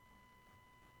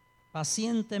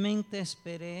pacientemente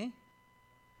esperé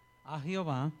a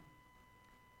Jehová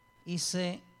y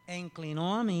se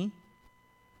inclinó a mí,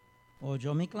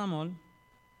 oyó mi clamor,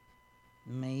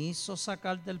 me hizo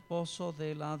sacar del pozo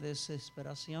de la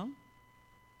desesperación,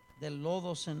 del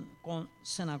lodo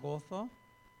cenagoso.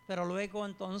 Pero luego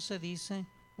entonces dice,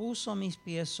 puso mis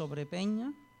pies sobre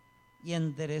peña y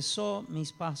enderezó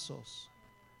mis pasos.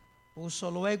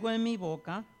 Puso luego en mi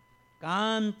boca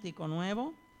cántico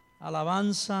nuevo,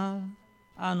 alabanza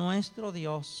a nuestro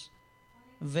Dios.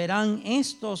 Verán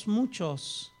estos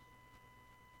muchos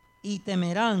y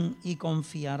temerán y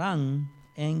confiarán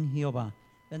en Jehová.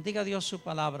 Bendiga Dios su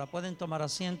palabra. Pueden tomar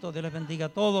asiento. Dios les bendiga a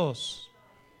todos.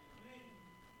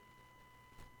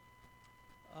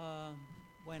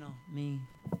 Bueno, mi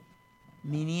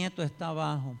nieto está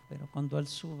abajo, pero cuando él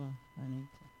suba, I need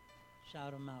to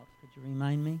shout him out. Could you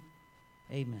remind me?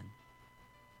 Amen.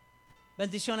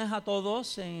 Bendiciones a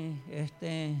todos.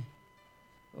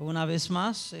 Una vez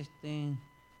más,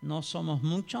 no somos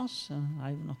muchos,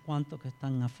 hay unos cuantos que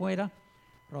están afuera.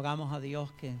 Rogamos a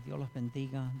Dios que Dios los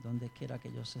bendiga donde quiera que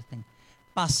ellos estén.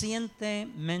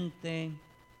 Pacientemente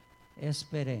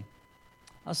esperé.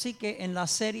 Así que en la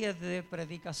serie de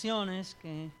predicaciones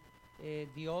que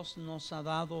Dios nos ha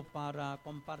dado para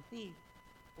compartir,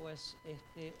 pues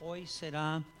hoy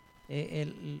será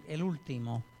el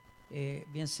último,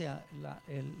 bien sea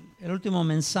el último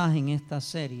mensaje en esta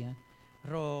serie.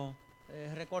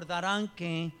 Recordarán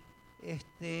que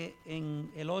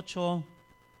en el 8,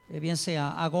 bien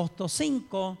sea agosto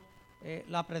 5,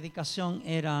 la predicación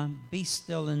era Be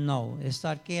still and know,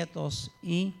 estar quietos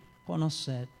y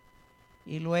conocer.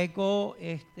 Y luego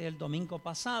el domingo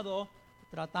pasado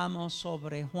tratamos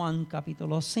sobre Juan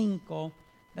capítulo 5,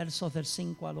 versos del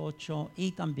 5 al 8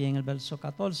 y también el verso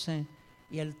 14.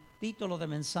 Y el título del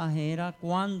mensaje era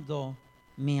 ¿Cuándo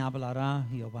me hablará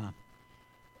Jehová?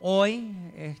 Hoy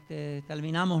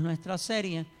terminamos nuestra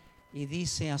serie y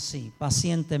dice así: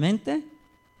 pacientemente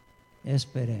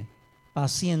esperé,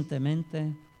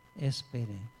 pacientemente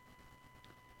esperé.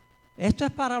 Esto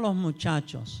es para los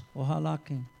muchachos. Ojalá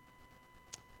que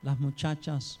las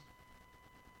muchachas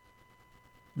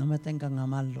no me tengan a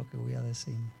mal lo que voy a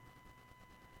decir.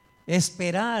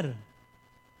 Esperar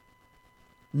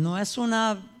no es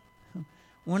una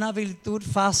virtud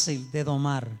fácil de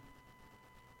domar.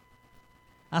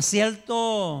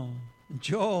 Acierto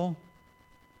yo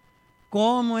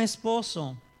como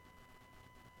esposo,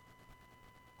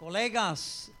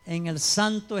 colegas en el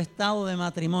santo estado de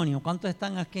matrimonio. ¿Cuántos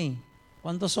están aquí?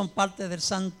 ¿Cuántos son parte del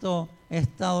santo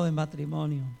estado de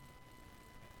matrimonio?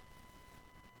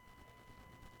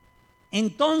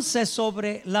 Entonces,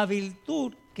 sobre la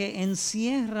virtud que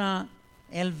encierra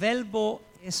el verbo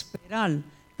esperar,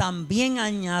 también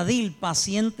añadir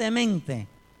pacientemente.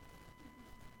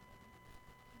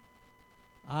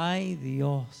 Ay,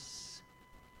 Dios.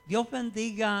 Dios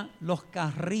bendiga los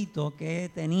carritos que he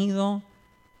tenido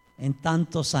en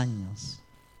tantos años.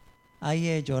 Ahí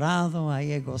he llorado,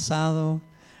 ahí he gozado,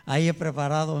 ahí he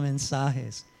preparado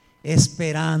mensajes,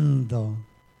 esperando.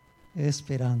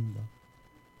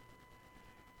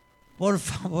 Por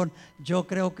favor, yo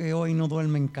creo que hoy no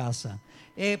duerme en casa.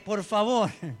 Por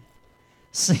favor,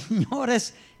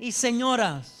 señores y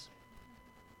señoras,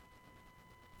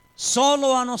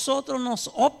 solo a nosotros nos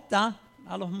opta,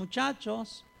 a los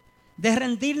muchachos, de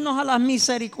rendirnos a las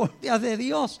misericordias de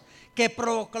Dios, que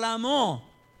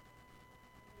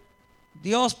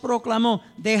Dios proclamó,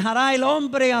 dejará el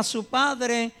hombre a su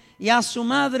padre y a su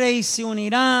madre y se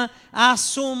unirá a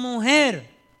su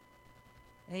mujer.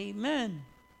 Amén.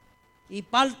 Y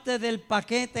parte del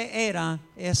paquete era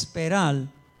esperar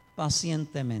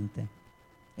pacientemente.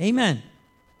 Amén.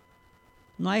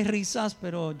 No hay risas,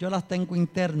 pero yo las tengo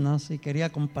internas y quería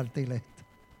compartir esto.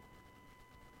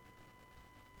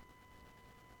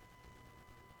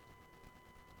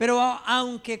 Pero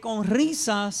aunque con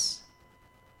risas,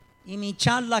 y mi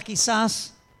charla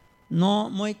quizás no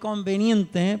muy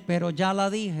conveniente, pero ya la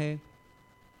dije,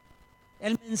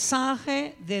 el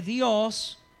mensaje de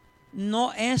Dios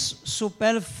no es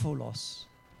superfluo.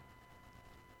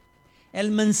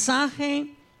 El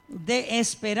mensaje de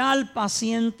esperar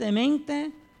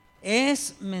pacientemente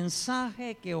es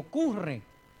mensaje que ocurre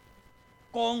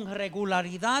con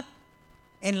regularidad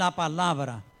en la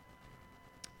palabra.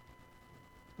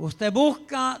 Usted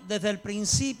busca desde el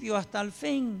principio hasta el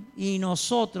fin y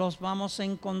nosotros vamos a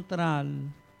encontrar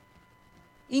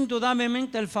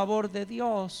indudablemente el favor de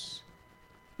Dios,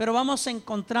 pero vamos a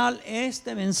encontrar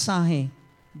este mensaje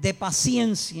de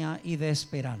paciencia y de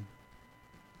esperar.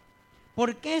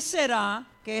 ¿Por qué será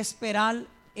que esperar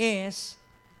es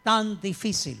tan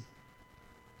difícil?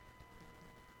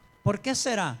 ¿Por qué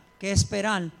será? que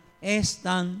esperar es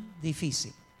tan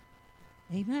difícil.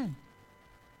 Amén.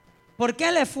 ¿Por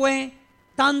qué le fue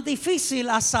tan difícil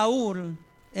a Saúl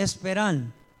esperar?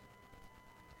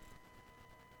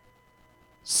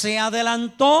 Se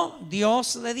adelantó,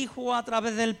 Dios le dijo a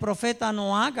través del profeta: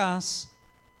 no hagas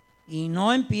y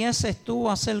no empieces tú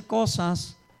a hacer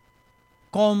cosas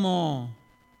como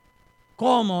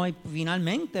y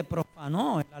finalmente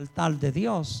profanó el altar de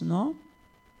Dios, ¿no?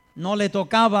 No le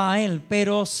tocaba a él,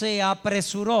 pero se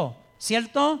apresuró,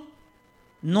 ¿cierto?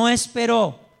 No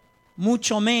esperó,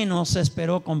 mucho menos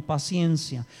esperó con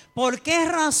paciencia. ¿Por qué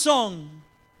razón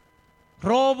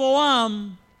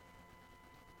Roboam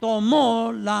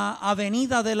tomó la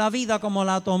avenida de la vida como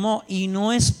la tomó y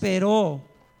no esperó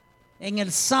en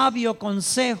el sabio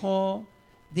consejo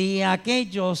de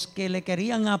aquellos que le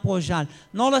querían apoyar?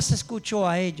 No les escuchó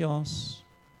a ellos,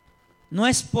 no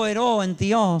esperó en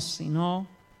Dios, sino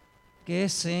que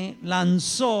se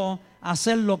lanzó a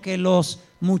hacer lo que los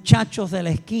muchachos de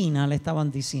la esquina le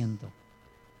estaban diciendo.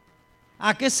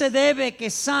 ¿A qué se debe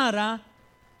que Sara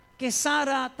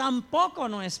tampoco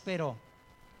no esperó?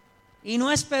 Y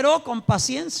no esperó con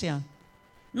paciencia.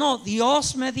 No,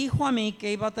 Dios me dijo a mí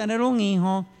que iba a tener un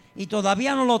hijo y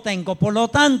todavía no lo tengo. Por lo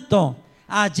tanto,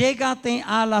 allégate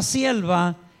a la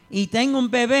sierva y tengo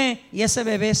un bebé y ese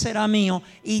bebé será mío.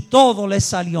 Y todo le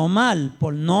salió mal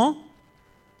por no.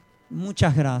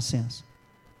 Muchas gracias.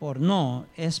 Por no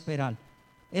esperar.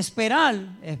 Esperar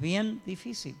es bien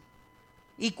difícil.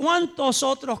 ¿Y cuántos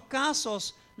otros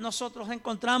casos nosotros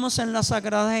encontramos en las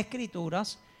Sagradas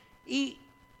Escrituras? Y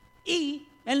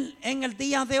en el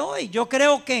día de hoy, yo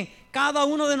creo que cada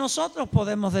uno de nosotros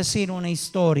podemos decir una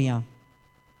historia.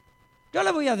 Yo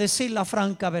le voy a decir la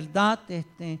franca verdad,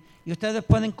 y ustedes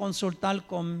pueden consultar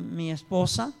con mi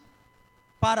esposa.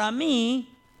 Para mí,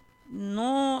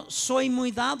 no soy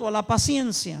muy dado a la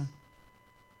paciencia.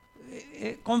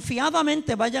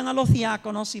 Confiadamente vayan a los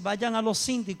diáconos y vayan a los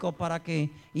síndicos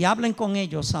y hablen con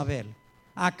ellos a ver.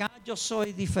 Acá yo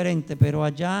soy diferente, pero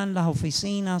allá en las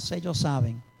oficinas ellos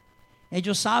saben.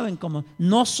 Ellos saben cómo.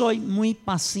 No soy muy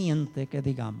paciente, que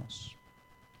digamos.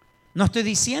 No estoy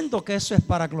diciendo que eso es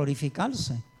para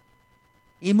glorificarse.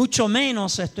 Y mucho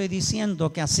menos estoy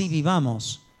diciendo que así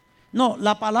vivamos. No,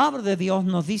 la palabra de Dios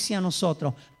nos dice a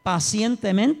nosotros: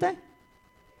 pacientemente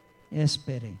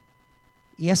esperé.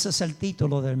 Y ese es el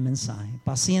título del mensaje.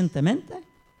 Pacientemente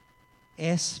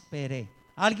esperé.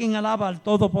 ¿Alguien alaba al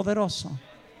Todopoderoso?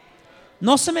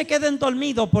 No se me queden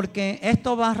dormidos porque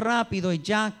esto va rápido y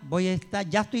ya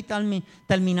estoy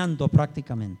terminando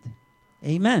prácticamente.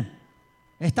 Amén.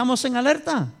 ¿Estamos en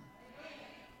alerta?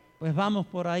 Pues vamos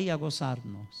por ahí a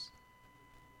gozarnos.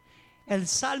 El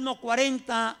Salmo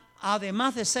 40,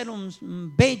 además de ser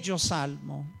un bello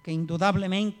salmo que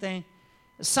indudablemente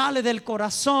sale del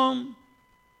corazón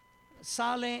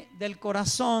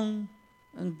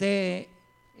de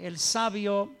el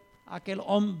sabio, aquel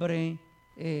hombre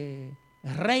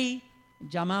rey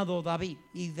llamado David,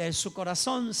 y de su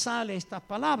corazón sale estas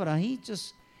palabras. He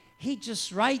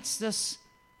just writes this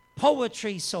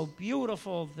poetry so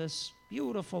beautiful, this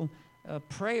beautiful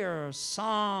prayer,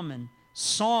 psalm and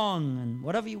song and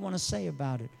whatever you want to say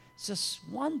about it. It's just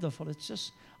wonderful. It's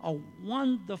just a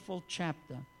wonderful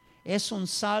chapter. Es un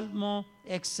salmo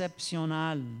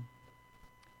excepcional.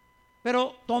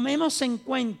 Pero tomemos en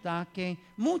cuenta que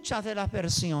muchas de las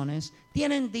versiones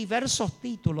tienen diversos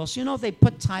títulos. You know, they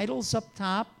put titles up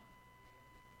top.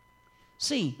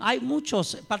 Sí, hay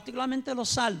muchos, particularmente los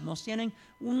salmos, tienen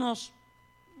unas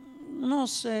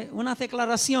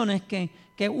declaraciones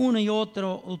que uno y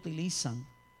otro utilizan.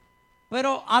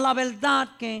 Pero a la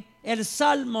verdad que el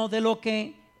salmo de lo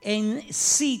que en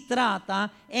sí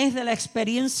trata es de la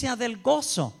experiencia del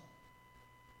gozo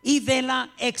y de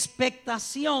la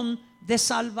expectación de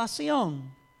salvación.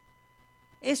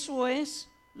 Eso es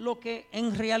lo que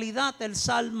en realidad el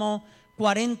Salmo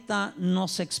 40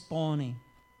 nos expone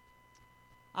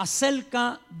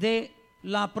acerca de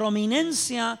la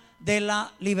prominencia de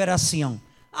la liberación,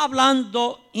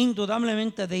 hablando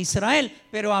indudablemente de Israel,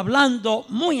 pero hablando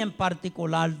muy en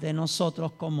particular de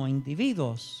nosotros como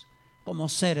individuos, como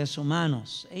seres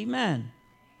humanos. Amén.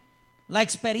 La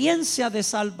experiencia de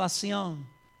salvación.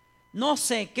 No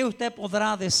sé qué usted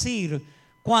podrá decir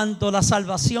cuando la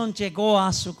salvación llegó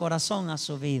a su corazón, a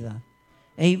su vida.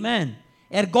 Amén.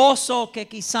 El gozo que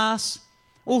quizás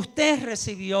usted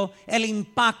recibió, el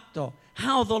impacto.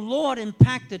 How the Lord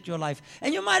impacted your life.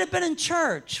 And you might have been in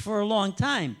church for a long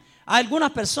time.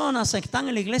 Algunas personas están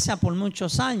en la iglesia por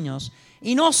muchos años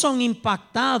y no son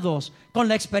impactados con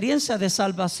la experiencia de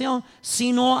salvación,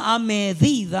 sino a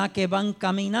medida que van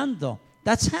caminando.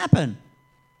 That's happened.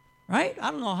 Right?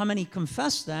 I don't know how many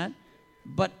confess that,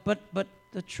 but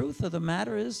the truth of the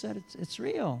matter is that it's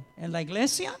real. En la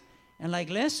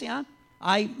iglesia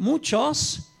hay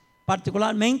muchos,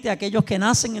 particularmente aquellos que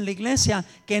nacen en la iglesia,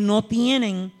 que no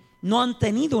han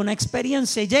tenido una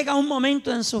experiencia. Llega un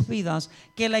momento en sus vidas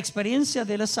que la experiencia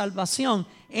de la salvación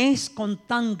es con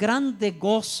tan grande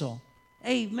gozo.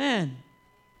 Amen.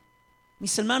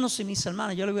 Mis hermanos y mis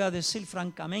hermanas, yo les voy a decir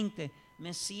francamente,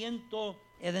 me siento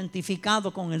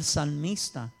identificado con el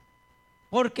salmista,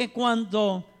 porque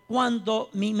cuando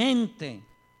mi mente,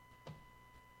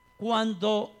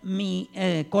 cuando mi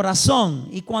corazón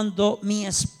y cuando mi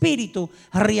espíritu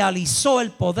realizó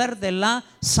el poder de la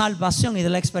salvación y de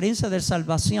la experiencia de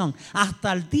salvación,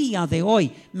 hasta el día de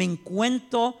hoy me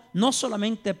encuentro no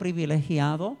solamente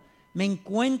privilegiado, me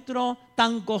encuentro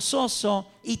tan gozoso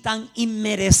y tan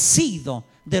inmerecido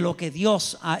de lo que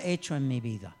Dios ha hecho en mi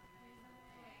vida.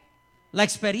 La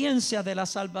experiencia de la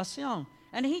salvación.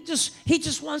 And he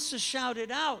just wants to shout it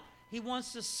out. He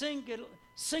wants to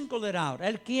single it out.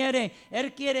 Él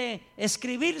quiere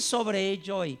escribir sobre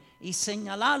ello y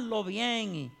señalarlo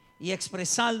bien y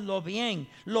expresarlo bien.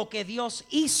 Lo que Dios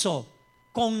hizo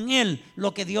con él,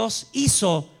 lo que Dios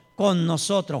hizo con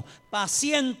nosotros.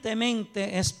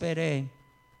 Pacientemente esperé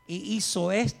y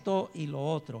hizo esto y lo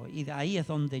otro. Y de ahí es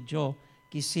donde yo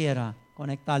quisiera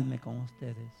conectarme con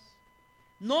ustedes.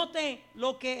 Note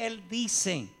lo que él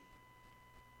dice.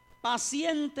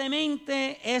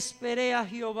 Pacientemente esperé a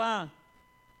Jehová.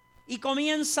 Y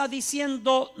comienza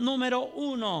diciendo número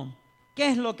 1. ¿Qué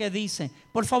es lo que dice?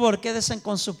 Por favor, quédense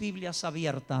con sus Biblias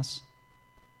abiertas.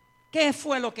 ¿Qué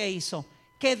fue lo que hizo?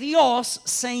 Que Dios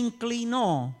se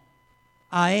inclinó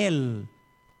a él.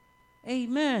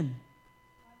 Amén.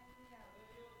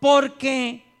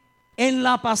 Porque en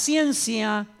la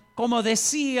paciencia, como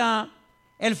decía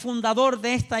el fundador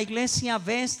de esta iglesia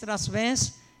vez tras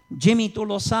vez, Jimmy, tú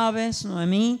lo sabes,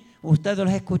 Noemí, ustedes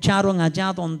lo escucharon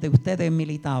allá donde ustedes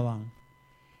militaban.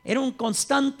 Era un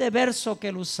constante verso que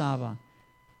él usaba.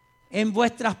 En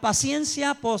vuestras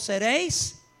paciencias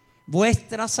poseeréis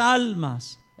vuestras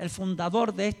almas. El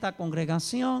fundador de esta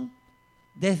congregación,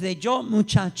 desde yo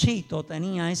muchachito,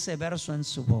 tenía ese verso en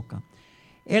su boca.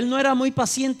 Él no era muy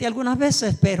paciente algunas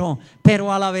veces,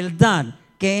 pero a la verdad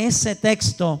que ese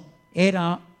texto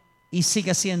era y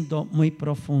sigue siendo muy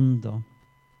profundo.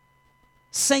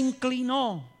 Se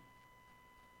inclinó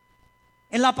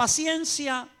en la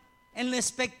paciencia, en la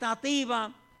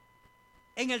expectativa,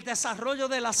 en el desarrollo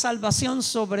de la salvación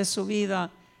sobre su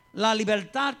vida, la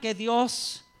libertad que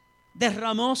Dios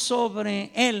derramó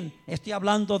sobre él. Estoy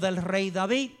hablando del rey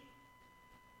David.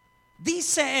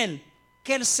 Dice él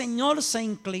que el Señor se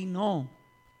inclinó.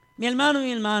 Mi hermano y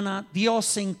mi hermana, Dios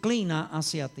se inclina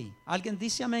hacia ti. ¿Alguien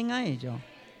dice amén a ello?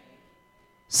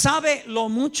 ¿Sabe lo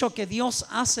mucho que Dios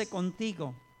hace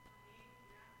contigo?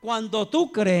 Cuando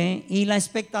tú crees y la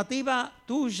expectativa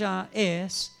tuya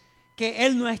es que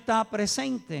Él no está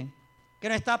presente, que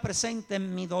no está presente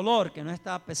en mi dolor, que no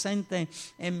está presente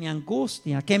en mi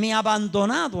angustia, que me ha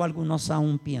abandonado, algunos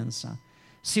aún piensan.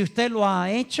 Si usted lo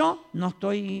ha hecho, no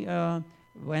estoy,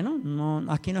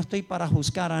 aquí no estoy para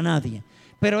juzgar a nadie.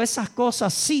 Pero esas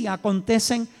cosas sí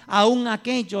acontecen aún a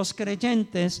aquellos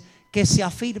creyentes que se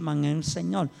afirman en el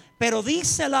Señor. Pero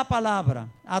dice la palabra,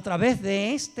 a través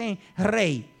de este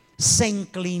rey, se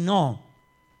inclinó.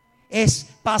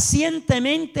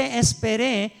 Pacientemente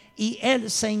esperé y él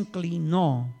se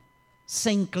inclinó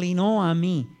a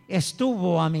mí,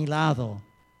 estuvo a mi lado.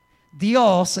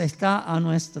 Dios está a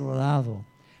nuestro lado.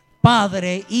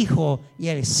 Padre, Hijo y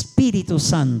el Espíritu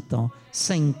Santo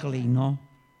se inclinó.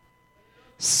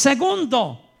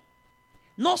 Segundo,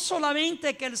 no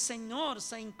solamente que el Señor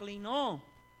se inclinó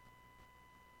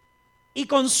y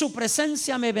con su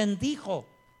presencia me bendijo,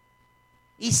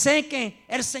 y sé que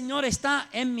el Señor está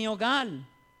en mi hogar,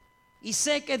 y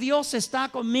sé que Dios está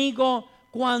conmigo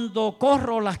cuando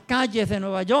corro las calles de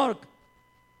Nueva York,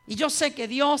 y yo sé que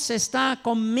Dios está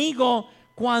conmigo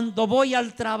cuando voy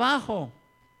al trabajo,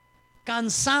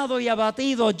 cansado y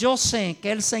abatido. Yo sé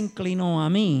que Él se inclinó a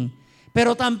mí,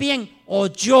 pero también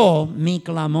oyó mi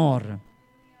clamor.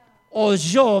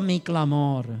 Oyó mi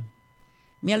clamor.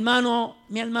 Mi hermano,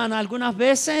 mi hermana, algunas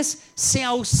veces se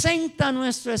ausenta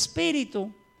nuestro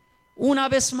espíritu. Una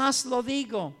vez más lo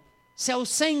digo, se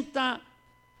ausenta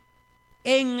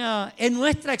en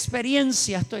nuestra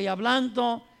experiencia. Estoy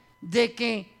hablando de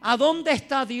que ¿a dónde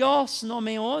está Dios? No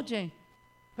me oye.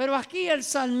 Pero aquí el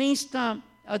salmista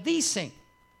dice,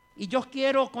 y yo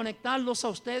quiero conectarlos a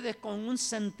ustedes con un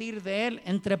sentir de él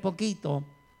entre poquito.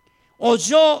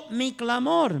 Oyó mi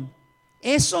clamor.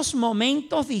 Esos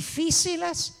momentos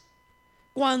difíciles,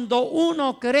 cuando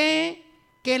uno cree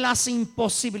que las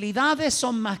imposibilidades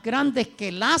son más grandes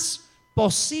que las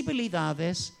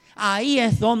posibilidades, ahí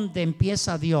es donde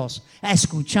empieza Dios a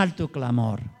escuchar tu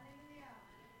clamor.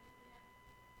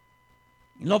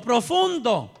 En lo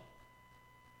profundo,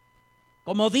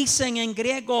 como dicen en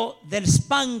griego, del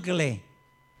spangle,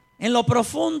 en lo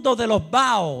profundo de los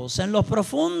bowels, en lo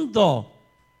profundo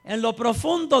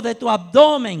de tu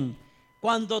abdomen,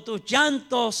 cuando tus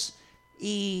llantos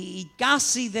y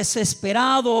casi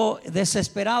desesperado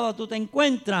tú te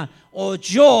encuentras,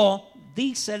 oyó,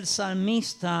 dice el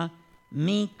salmista,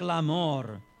 mi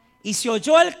clamor. Y si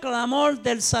oyó el clamor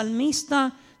del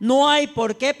salmista, no hay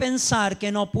por qué pensar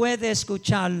que no puede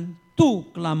escuchar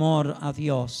tu clamor a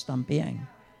Dios también.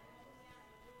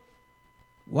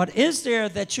 What is there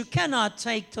that you cannot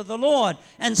take to the Lord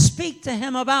and speak to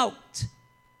Him about?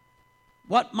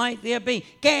 What might there be?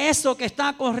 ¿Qué es eso que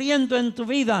está corriendo en tu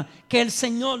vida que el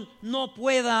Señor no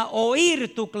pueda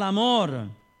oír tu clamor?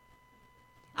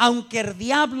 Aunque el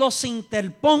diablo se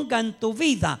interponga en tu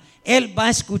vida, Él va a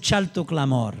escuchar tu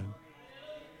clamor.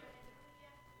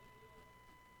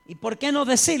 ¿Y por qué no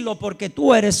decirlo? Porque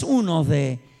tú eres uno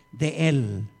de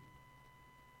Él.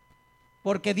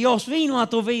 Porque Dios vino a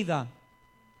tu vida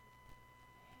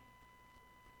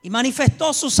y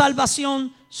manifestó su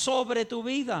salvación sobre tu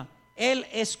vida. Él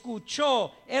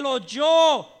escuchó, Él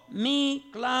oyó mi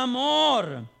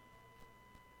clamor.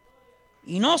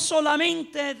 Y no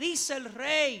solamente dice el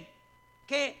rey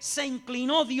que se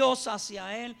inclinó Dios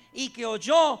hacia él y que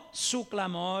oyó su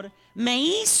clamor, me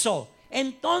hizo.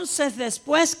 Entonces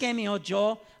después que me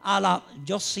oyó,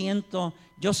 yo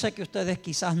sé que ustedes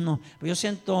quizás no, pero yo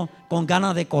siento con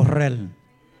ganas de correr.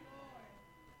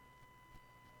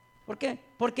 ¿Por qué?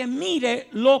 Porque mire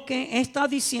lo que está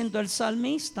diciendo el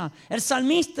salmista. El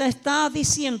salmista está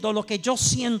diciendo lo que yo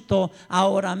siento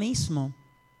ahora mismo.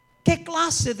 ¿Qué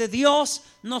clase de Dios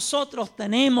nosotros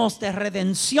tenemos de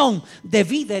redención, de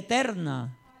vida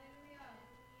eterna,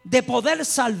 de poder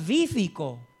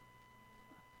salvífico?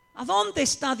 ¿A dónde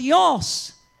está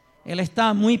Dios? Él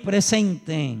está muy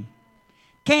presente.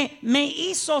 Que me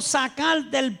hizo sacar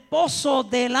del pozo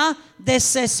de la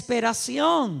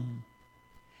desesperación.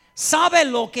 ¿Sabe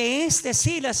lo que es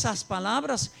decir esas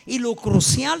palabras y lo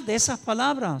crucial de esas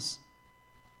palabras?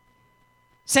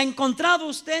 ¿Se ha encontrado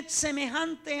usted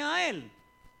semejante a Él?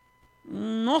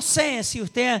 No sé si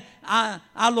usted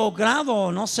ha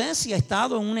logrado, no sé si ha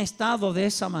estado en un estado de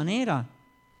esa manera.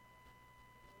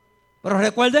 Pero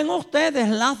recuerden ustedes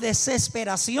las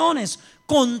desesperaciones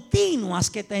continuas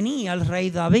que tenía el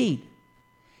rey David.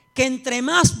 Que entre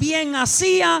más bien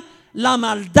hacía, la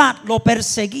maldad lo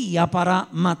perseguía para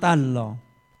matarlo.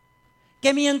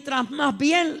 Que mientras más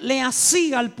bien le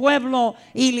hacía al pueblo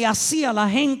y le hacía a la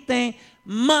gente,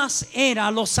 más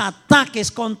eran los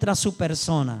ataques contra su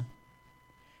persona.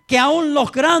 Que aún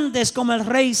los grandes como el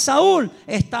rey Saúl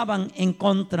estaban en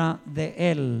contra de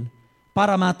él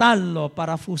para matarlo,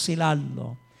 para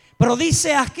fusilarlo. Pero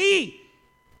dice aquí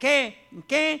que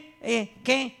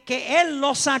él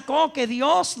lo sacó, que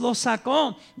Dios lo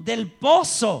sacó del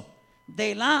pozo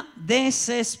de la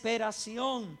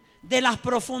desesperación, de las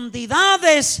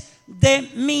profundidades de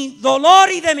mi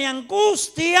dolor y de mi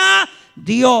angustia.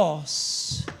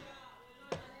 Dios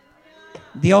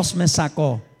me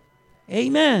sacó.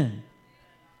 Amén.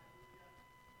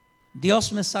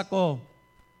 Dios me sacó.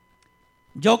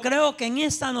 Yo creo que en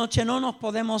esta noche no nos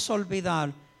podemos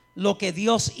olvidar lo que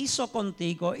Dios hizo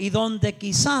contigo y donde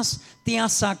quizás te ha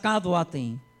sacado a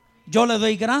ti. Yo le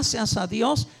doy gracias a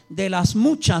Dios de las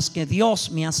muchas que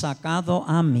Dios me ha sacado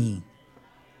a mí.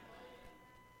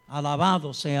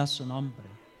 Alabado sea su nombre.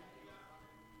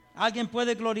 ¿Alguien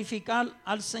puede glorificar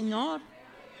al Señor?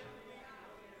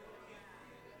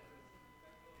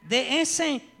 De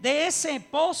ese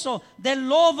pozo del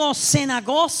lodo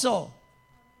cenagoso,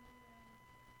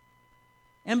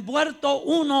 envuelto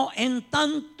uno en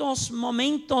tantos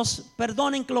momentos,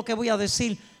 perdonen lo que voy a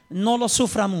decir, no lo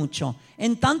sufra mucho,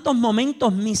 en tantos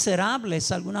momentos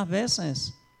miserables algunas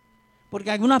veces,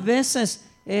 porque algunas veces,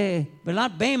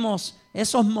 ¿verdad? Vemos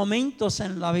esos momentos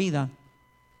en la vida.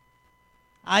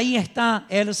 Ahí está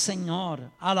el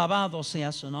Señor, alabado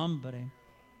sea su nombre.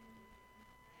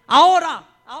 Ahora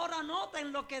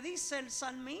noten lo que dice el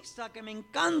salmista, que me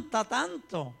encanta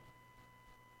tanto,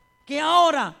 que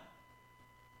ahora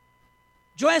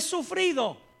yo he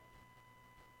sufrido,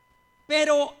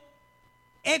 pero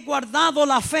he guardado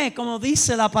la fe, como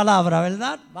dice la palabra,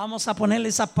 ¿verdad? Vamos a ponerle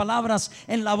esas palabras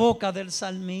en la boca del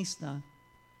salmista.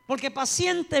 Porque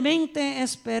pacientemente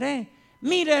esperé.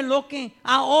 Mire lo que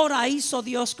ahora hizo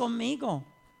Dios conmigo.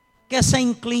 Que se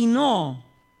inclinó,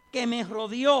 que me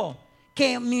rodeó,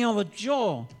 que me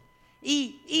oyó.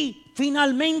 y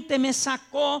finalmente me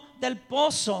sacó del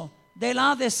pozo de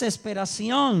la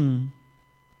desesperación.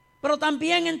 Pero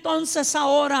también entonces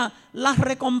ahora la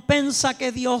recompensa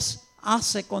que Dios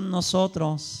hace con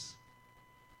nosotros.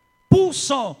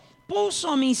 Puso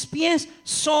mis pies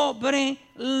sobre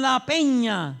la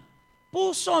peña.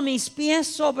 Puso mis pies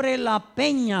sobre la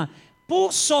peña.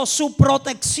 Puso su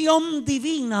protección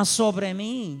divina sobre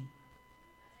mí.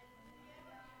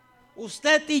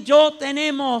 Usted y yo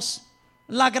tenemos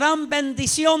la gran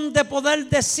bendición de poder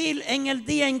decir en el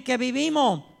día en que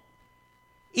vivimos: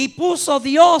 y puso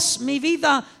Dios mi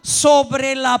vida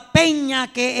sobre la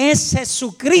peña que es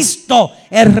Jesucristo,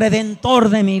 el Redentor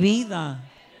de mi vida.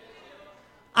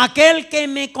 Aquel que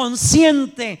me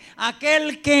consiente,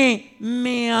 aquel que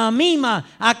me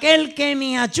anima, aquel que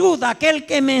me ayuda, aquel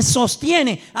que me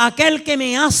sostiene, aquel que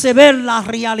me hace ver la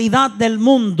realidad del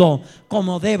mundo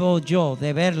como debo yo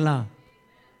de verla.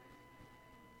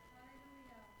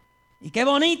 Y qué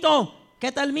bonito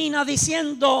que termina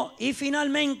diciendo: y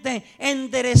finalmente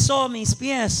enderezó mis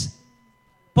pies.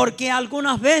 Porque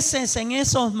algunas veces en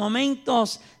esos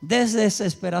momentos de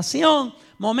desesperación,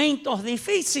 momentos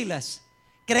difíciles,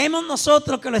 creemos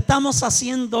nosotros que lo estamos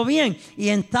haciendo bien y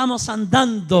estamos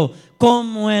andando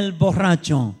como el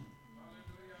borracho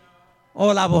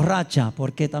o la borracha,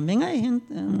 porque también hay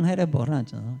mujeres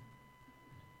borrachas, ¿no?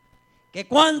 Que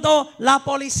cuando la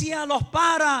policía los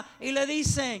para y le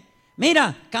dice: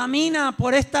 mira, camina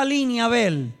por esta línea,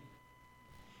 Abel.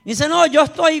 Dice: no, yo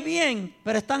estoy bien,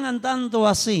 pero están andando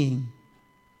así,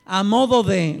 a modo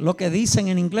de lo que dicen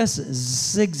en inglés,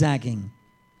 zigzagging.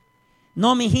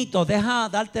 No, mijito, deja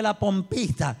darte la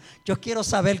pompita. Yo quiero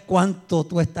saber cuánto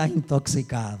tú estás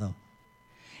intoxicado.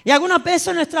 Y algunas veces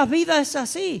en nuestras vidas es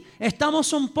así.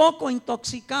 Estamos un poco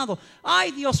intoxicados.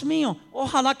 Ay, Dios mío,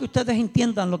 ojalá que ustedes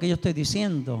entiendan lo que yo estoy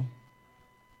diciendo.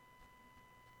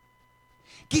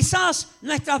 Quizás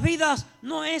nuestras vidas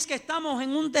no es que estamos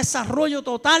en un desarrollo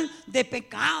total de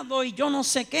pecado y yo no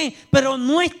sé qué, pero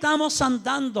no estamos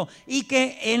andando y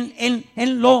que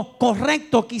en lo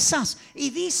correcto quizás.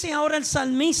 Y dice ahora el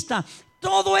salmista: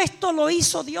 todo esto lo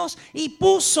hizo Dios y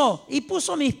puso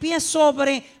mis pies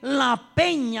sobre la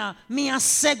peña, me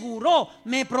aseguró,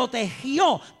 me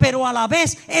protegió, pero a la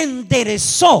vez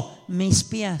enderezó mis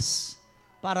pies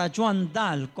para yo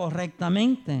andar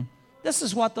correctamente. This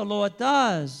is what the Lord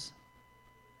does.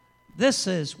 This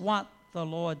is what the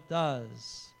Lord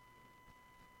does.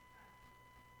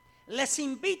 Les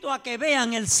invito a que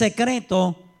vean el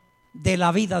secreto de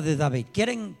la vida de David.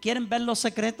 ¿Quieren ver los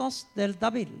secretos del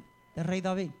rey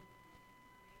David?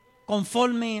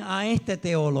 Conforme a este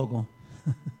teólogo.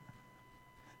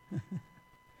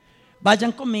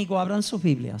 Vayan conmigo, abran sus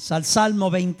Biblias al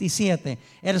Salmo 27.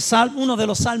 Uno de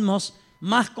los salmos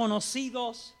más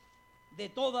conocidos de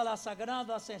todas las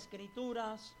sagradas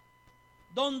escrituras,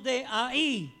 donde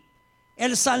ahí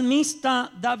el salmista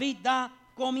David da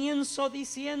comienzo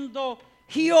diciendo: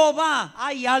 Jehová,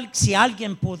 si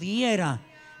alguien pudiera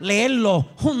leerlo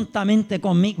juntamente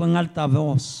conmigo en alta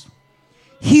voz.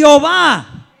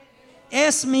 Jehová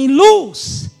es mi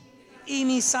luz y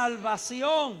mi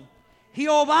salvación.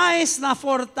 Jehová es la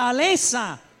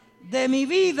fortaleza de mi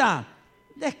vida.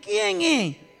 ¿De quién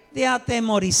he de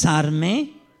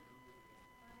atemorizarme?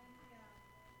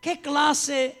 ¿Qué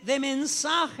clase de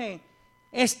mensaje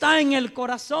está en el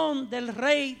corazón del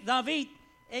rey David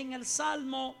en el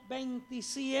Salmo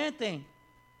 27?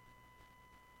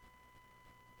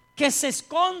 Que se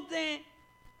esconde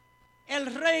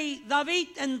el rey David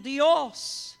en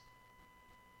Dios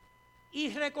y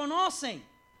reconoce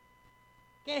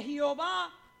que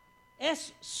Jehová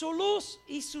es su luz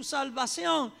y su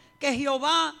salvación, que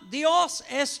Jehová Dios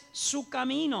es su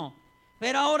camino.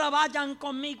 Pero ahora vayan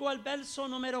conmigo al verso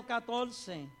número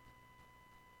 14.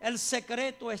 El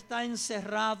secreto está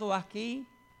encerrado aquí.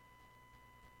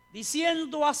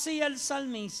 Diciendo así el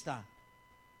salmista: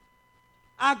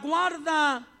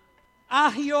 aguarda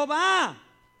a Jehová,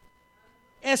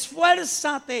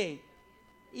 esfuérzate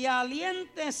y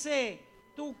aliéntese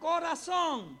tu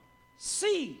corazón.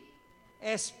 Sí,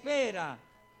 espera.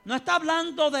 No está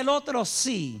hablando del otro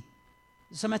sí.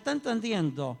 ¿Se me está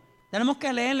entendiendo? Tenemos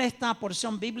que leer esta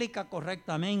porción bíblica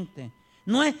correctamente.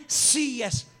 No es sí,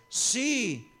 es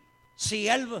sí.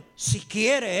 Si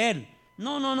quiere él.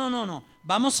 No.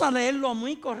 Vamos a leerlo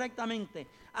muy correctamente.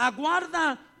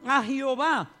 Aguarda a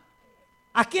Jehová.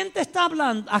 ¿A quién te está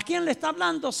hablando? ¿A quién le está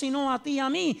hablando sino a ti y a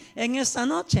mí en esta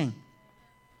noche?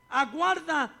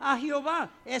 Aguarda a Jehová,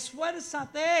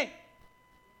 esfuérzate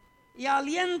y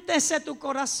aliéntese tu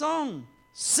corazón.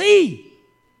 Sí,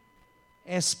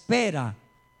 espera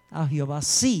a Jehová,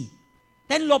 sí.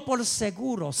 Tenlo por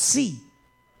seguro, sí.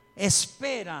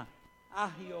 espera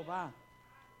a Jehová.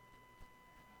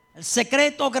 El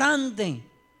secreto grande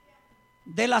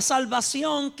de la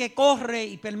salvación que corre,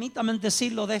 y permítame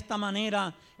decirlo de esta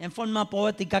manera en forma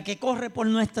poética, que corre por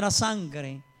nuestra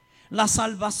sangre, la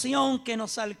salvación que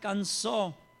nos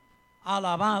alcanzó,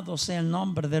 alabado sea el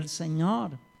nombre del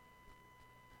Señor.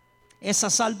 Esa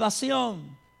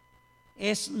salvación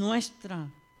es nuestra,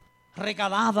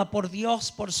 regalada por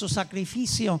Dios por su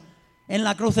sacrificio en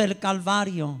la cruz del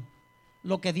Calvario,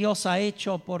 lo que Dios ha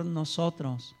hecho por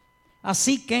nosotros.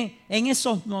 Así que en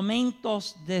esos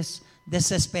momentos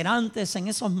desesperantes, en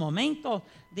esos momentos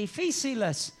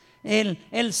difíciles,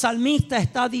 el salmista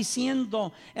está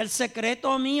diciendo: el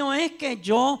secreto mío es que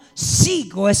yo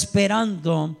sigo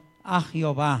esperando a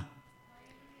Jehová.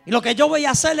 Y lo que yo voy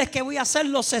a hacer es que voy a hacer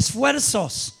los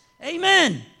esfuerzos.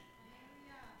 Amén.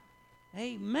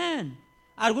 Amén.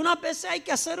 Algunas veces hay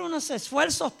que hacer unos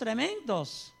esfuerzos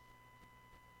tremendos.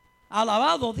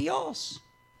 Alabado Dios.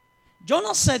 Yo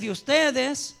no sé de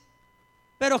ustedes,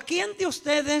 pero ¿quién de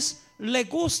ustedes le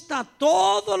gusta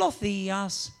todos los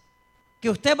días que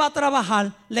usted va a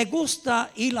trabajar, le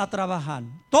gusta ir a trabajar?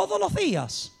 Todos los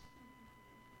días.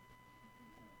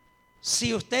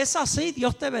 Si usted es así,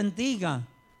 Dios te bendiga.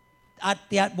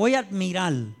 Te voy a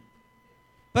admirar.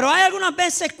 Pero hay algunas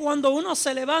veces cuando uno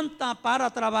se levanta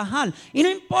para trabajar, y no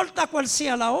importa cuál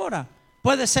sea la hora.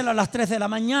 Puede ser a las 3 de la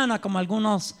mañana, como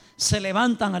algunos se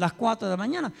levantan a las 4 de la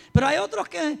mañana. Pero hay otros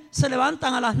que se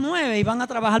levantan a las 9 y van a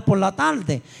trabajar por la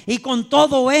tarde. Y con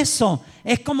todo eso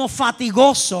es como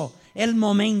fatigoso el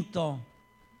momento.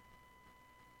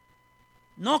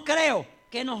 No creo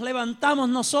que nos levantamos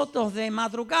nosotros de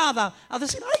madrugada a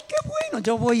decir: ay, qué bueno,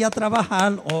 yo voy a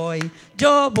trabajar hoy.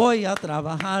 Yo voy a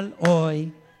trabajar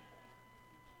hoy.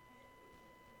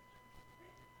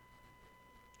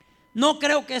 No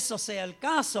creo que eso sea el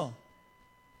caso.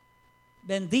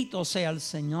 Bendito sea el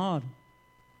Señor.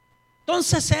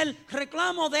 Entonces el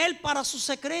reclamo de Él para su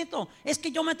secreto es que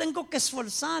yo me tengo que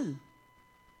esforzar.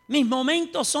 Mis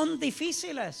momentos son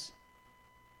difíciles.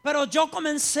 Pero yo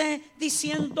comencé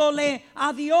diciéndole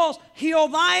a Dios: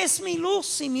 Jehová es mi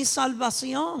luz y mi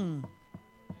salvación.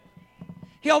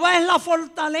 Jehová es la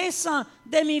fortaleza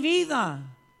de mi vida.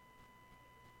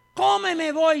 ¿Cómo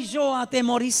me voy yo a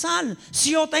atemorizar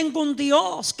si yo tengo un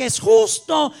Dios que es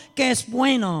justo, que es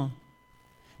bueno?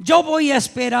 Yo voy a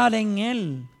esperar en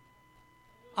Él.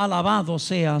 Alabado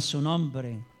sea su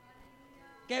nombre.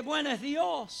 Qué bueno es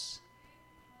Dios.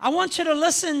 I want you to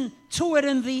listen to it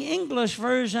in the English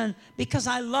version because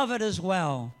I love it as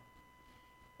well.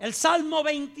 El Salmo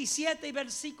 27 y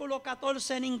versículo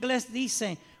 14 en inglés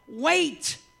dice: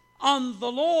 Wait on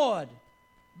the Lord,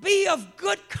 be of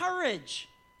good courage,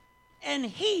 and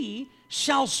He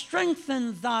shall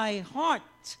strengthen thy heart.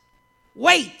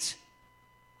 Wait,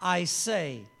 I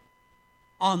say,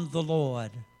 on the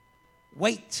Lord.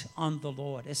 Wait on the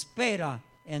Lord. Espera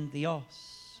en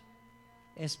Dios.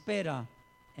 Espera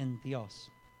en Dios.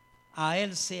 A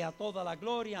Él sea toda la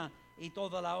gloria y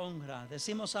toda la honra.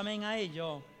 Decimos amén a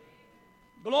ello.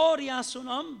 Gloria a su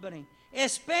nombre.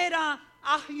 Espera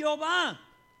a Jehová.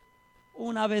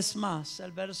 Una vez más,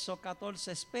 el verso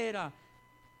 14, espera.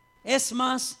 Es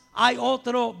más, hay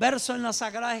otro verso en las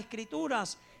Sagradas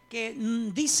Escrituras que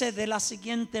dice de la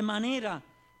siguiente manera,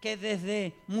 que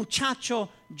desde muchacho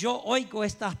yo oigo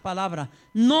estas palabras: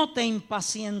 no te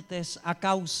impacientes a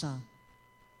causa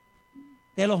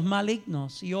de los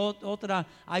malignos. Y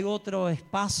hay otro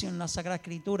espacio en la Sagrada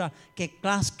Escritura que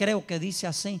creo que dice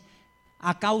así: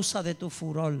 a causa de tu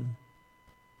furor.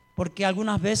 Porque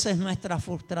algunas veces nuestras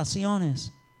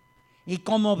frustraciones y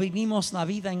cómo vivimos la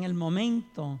vida en el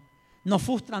momento nos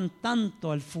frustran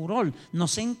tanto, el furor,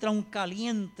 nos entra un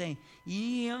caliente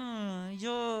y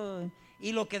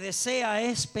lo que desea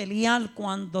es pelear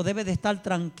cuando debe de estar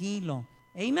tranquilo.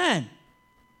 Amén.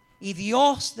 Y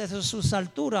Dios desde sus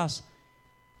alturas,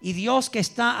 y Dios que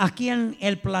está aquí en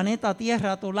el planeta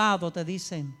Tierra a tu lado, te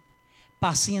dice: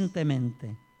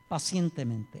 pacientemente,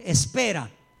 pacientemente, espera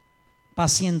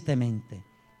pacientemente.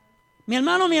 Mi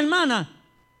hermano, mi hermana,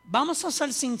 vamos a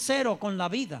ser sinceros con la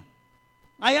vida.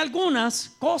 Hay algunas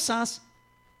cosas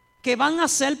que van a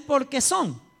ser porque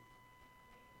son.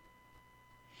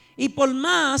 Y por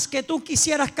más que tú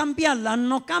quisieras cambiarlas,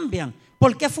 no cambian.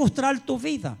 ¿Por qué frustrar tu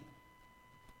vida?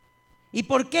 ¿Y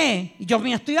por qué? Yo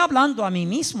me estoy hablando a mí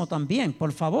mismo también,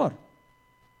 por favor.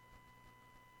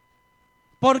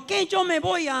 ¿Por qué yo me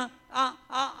voy a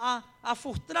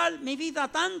frustrar mi vida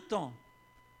tanto?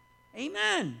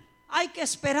 Amén. Hay que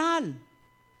esperar.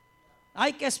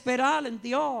 Hay que esperar en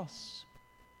Dios.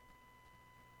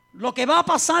 Lo que va a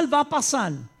pasar, va a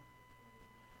pasar.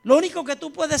 Lo único que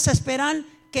tú puedes esperar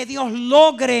que Dios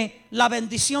logre la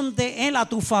bendición de Él a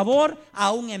tu favor,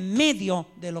 aún en medio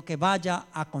de lo que vaya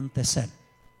a acontecer.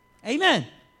 Amén.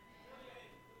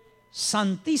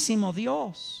 Santísimo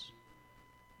Dios.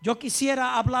 Yo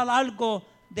quisiera hablar algo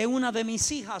de una de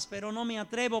mis hijas, pero no me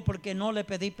atrevo porque no le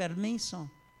pedí permiso.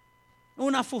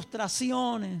 Unas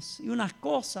frustraciones y unas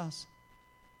cosas.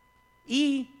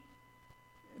 Y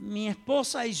mi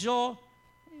esposa y yo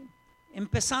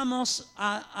empezamos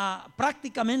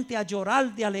prácticamente a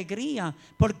llorar de alegría,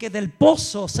 porque del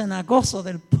pozo cenagoso,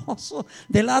 del pozo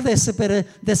de la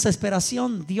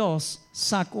desesperación, Dios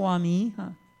sacó a mi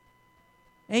hija.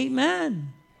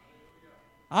 Amén.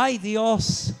 Ay,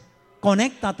 Dios,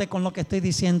 conéctate con lo que estoy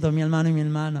diciendo, mi hermano y mi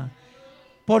hermana,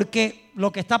 porque lo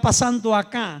que está pasando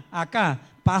acá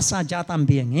pasa allá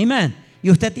también. Amén. Y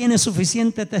usted tiene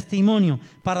suficiente testimonio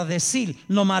para decir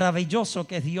lo maravilloso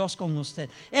que es Dios con usted.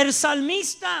 El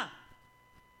salmista,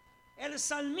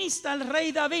 el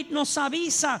rey David nos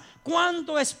avisa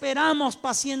cuando esperamos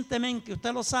pacientemente.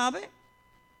 ¿Usted lo sabe?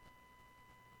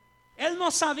 Él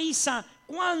nos avisa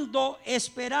cuando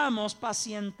esperamos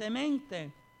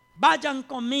pacientemente. Vayan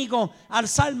conmigo al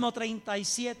Salmo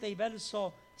 37 y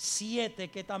verso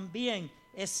 7, que también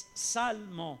es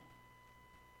salmo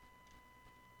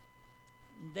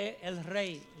del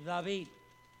rey David.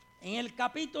 En el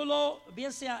capítulo,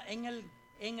 bien sea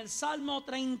en el Salmo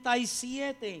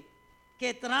 37,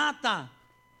 que trata,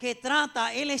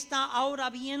 él está ahora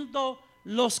viendo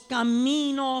los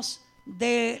caminos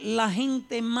de la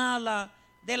gente mala,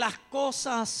 de las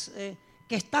cosas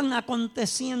que están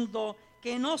aconteciendo,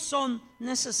 que no son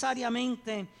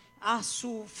necesariamente a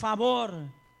su favor.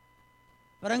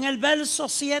 Pero en el verso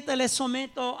 7 les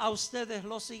someto a ustedes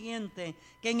lo siguiente,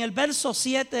 que en el verso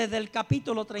 7 del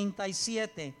capítulo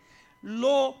 37,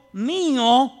 lo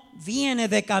mío viene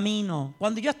de camino.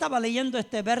 Cuando yo estaba leyendo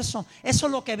este verso, eso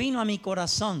es lo que vino a mi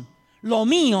corazón. Lo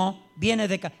mío viene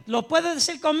de camino. ¿Lo puede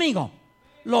decir conmigo?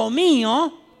 Lo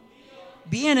mío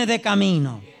viene de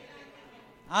camino.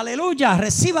 Aleluya,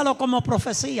 recíbalo como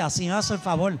profecía, si me hace el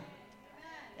favor.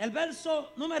 El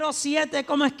verso número 7,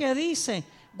 ¿cómo es que dice?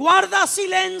 Guarda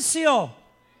silencio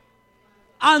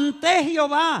ante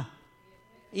Jehová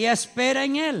y espera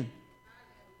en Él.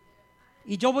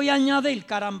 Y yo voy a añadir,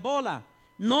 carambola,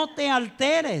 no te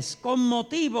alteres con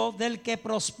motivo del que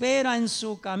prospera en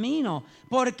su camino,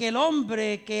 porque el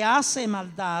hombre que hace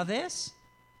maldades,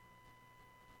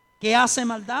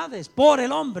 por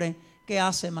el hombre que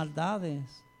hace maldades.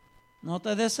 No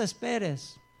te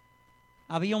desesperes.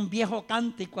 Había un viejo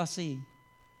cántico así,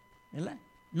 ¿verdad?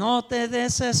 No te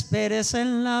desesperes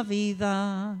en la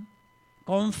vida,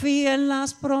 confía en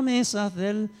las promesas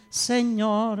del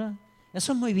Señor.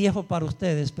 Eso es muy viejo para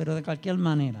ustedes, pero de cualquier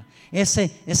manera,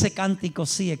 ese cántico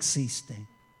sí existe.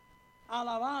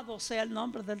 Alabado sea el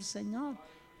nombre del Señor.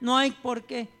 No hay por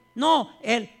qué. No,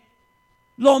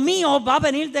 lo mío va a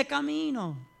venir de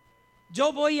camino.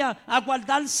 Yo voy a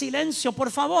guardar silencio, por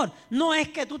favor. No es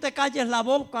que tú te calles la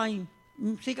boca y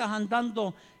sigas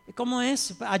andando. ¿Cómo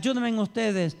es? Ayúdenme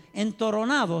ustedes.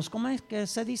 Entoronados. ¿Cómo es que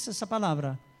se dice esa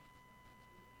palabra?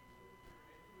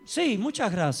 Sí, muchas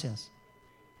gracias.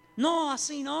 No,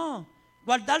 así no.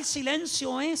 Guardar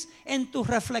silencio es en tu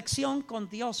reflexión con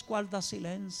Dios. Guarda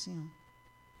silencio.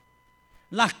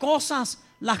 Las cosas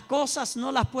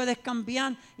no las puedes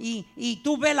cambiar. Y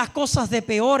tú ves las cosas de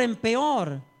peor en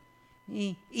peor.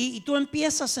 Y tú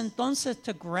empiezas entonces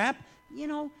to grab. You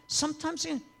know, sometimes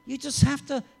you just have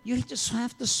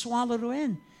to swallow it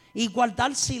in y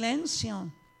guardar silencio.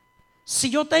 Si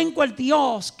yo tengo el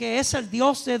Dios que es el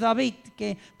Dios de David,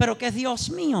 pero que es Dios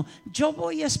mío, yo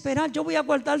voy a esperar, yo voy a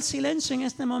guardar silencio en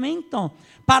este momento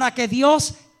para que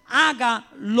Dios haga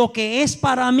lo que es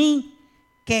para mí,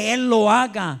 que Él lo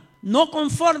haga, no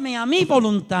conforme a mi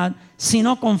voluntad,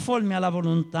 sino conforme a la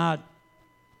voluntad.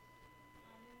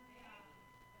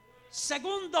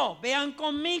 Segundo, vean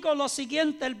conmigo lo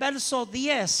siguiente, el verso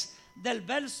 10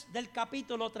 del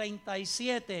capítulo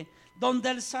 37, donde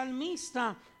el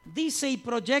salmista dice y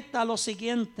proyecta lo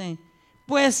siguiente: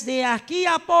 pues de aquí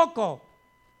a poco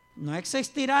no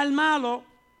existirá el malo,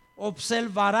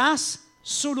 observarás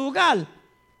su lugar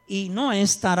y no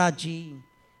estará allí.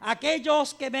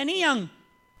 Aquellos que venían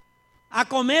a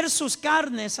comer sus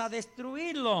carnes, a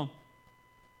destruirlo,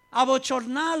 a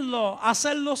bochornarlo, a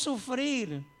hacerlo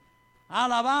sufrir.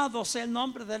 Alabado sea el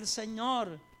nombre del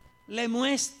Señor. Le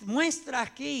muestra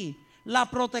aquí la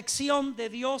protección de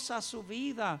Dios a su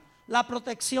vida, la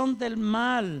protección del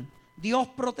mal. Dios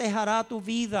protegerá tu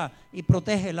vida y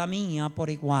protege la mía por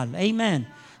igual. Amén.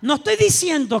 No estoy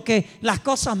diciendo que las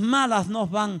cosas malas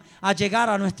nos van a llegar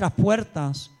a nuestras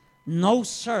puertas. No,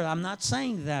 sir, I'm not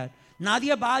saying that.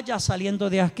 nadie vaya saliendo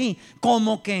de aquí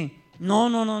como que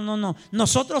no.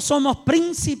 Nosotros somos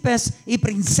príncipes y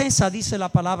princesas, dice la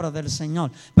palabra del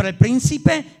Señor. Pero el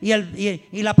príncipe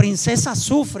y la princesa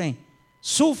sufre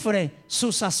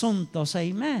sus asuntos.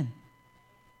 Amén.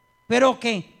 Pero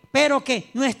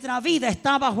que nuestra vida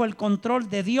está bajo el control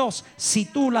de Dios si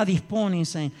tú la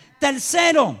dispones.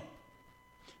 Tercero,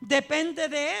 depende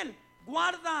de Él.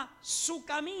 Guarda su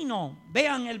camino.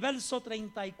 Vean el verso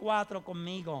 34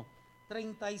 conmigo.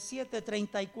 37,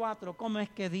 34. ¿Cómo es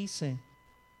que dice?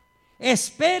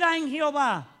 Espera en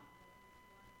Jehová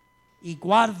y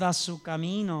guarda su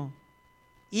camino,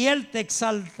 y Él te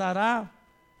exaltará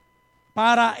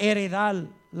para heredar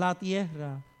la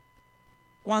tierra.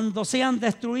 Cuando sean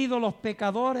destruidos los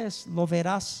pecadores, lo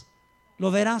verás.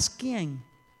 ¿Lo verás quién?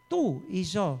 Tú y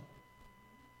yo.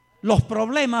 Los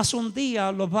problemas un día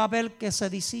los va a ver que se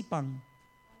disipan.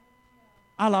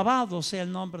 Alabado sea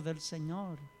el nombre del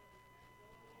Señor.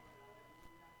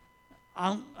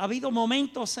 Ha habido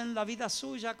momentos en la vida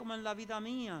suya como en la vida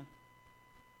mía,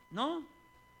 ¿no?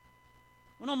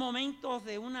 Unos momentos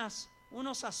de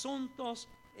unos asuntos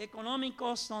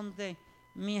económicos donde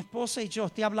mi esposa y yo,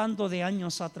 estoy hablando de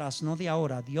años atrás, no de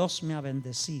ahora. Dios me ha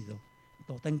bendecido,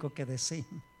 lo tengo que decir.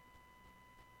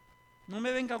 No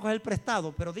me venga a coger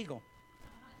prestado, pero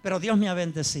Dios me ha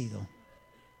bendecido.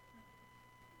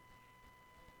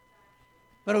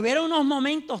 Pero hubo unos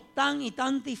momentos tan y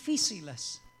tan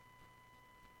difíciles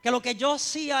que lo que yo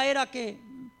hacía era que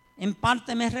en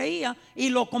parte me reía y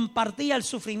lo compartía el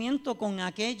sufrimiento con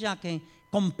aquella que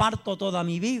comparto toda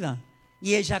mi vida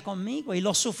y ella conmigo, y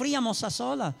lo sufríamos a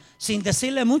solas, sin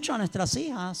decirle mucho a nuestras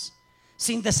hijas,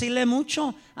 sin decirle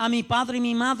mucho a mi padre y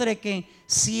mi madre, que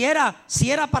si era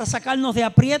para sacarnos de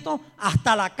aprieto,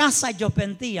 hasta la casa ellos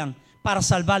vendían para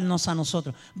salvarnos a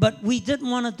nosotros. But we didn't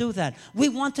want to do that. We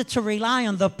wanted to rely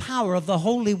on the power of the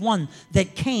Holy One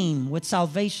that came with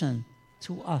salvation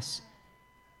to us.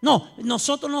 No,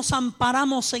 nosotros nos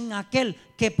amparamos en aquel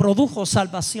que produjo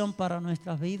salvación para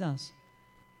nuestras vidas.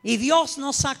 Y Dios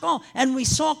nos sacó, and we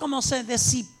saw cómo se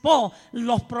disipó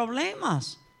los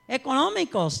problemas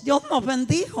económicos. Dios nos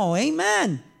bendijo,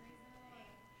 amén.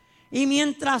 Y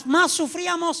mientras más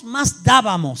sufríamos, más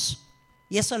dábamos.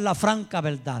 Y esa es la franca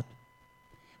verdad.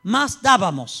 Más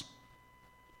dábamos.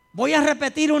 Voy a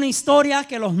repetir una historia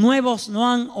que los nuevos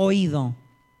no han oído.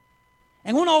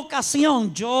 En una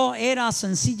ocasión yo era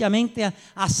sencillamente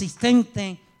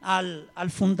asistente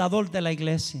al fundador de la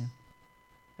iglesia.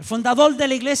 El fundador de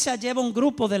la iglesia lleva un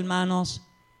grupo de hermanos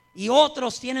y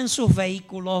otros tienen sus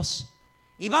vehículos.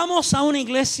 Y vamos a una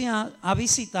iglesia a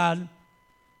visitar.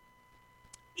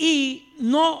 Y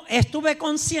no estuve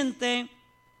consciente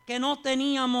que no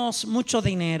teníamos mucho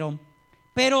dinero,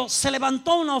 pero se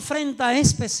levantó una ofrenda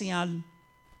especial.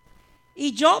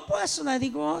 Y yo pues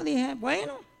dije,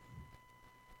 bueno,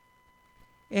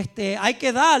 hay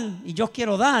que dar y yo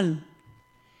quiero dar.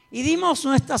 Y dimos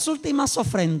nuestras últimas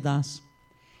ofrendas.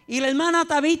 Y la hermana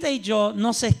Tabita y yo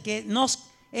nos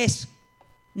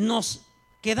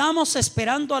quedamos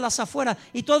esperando a las afueras,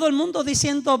 y todo el mundo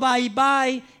diciendo bye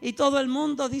bye, y todo el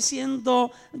mundo diciendo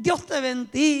Dios te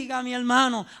bendiga, mi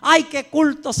hermano. Ay, qué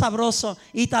culto sabroso.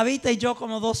 Y Tabita y yo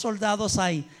como dos soldados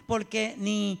ahí, porque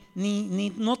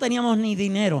no teníamos ni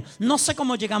dinero. No sé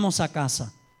cómo llegamos a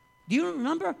casa. Do you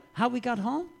remember how we got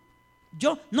home?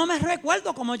 Yo no me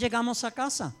recuerdo cómo llegamos a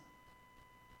casa.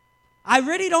 I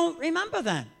really don't remember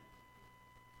that.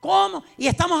 ¿Cómo? Y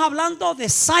estamos hablando de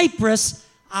Cypress,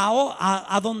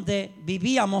 a donde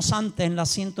vivíamos antes en la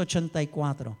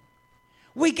 184.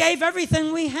 We gave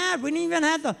everything we had. We didn't even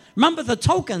have remember the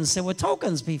tokens. There were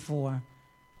tokens before.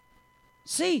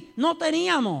 Sí, no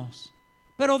teníamos,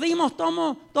 pero dimos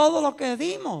todo lo que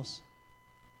dimos.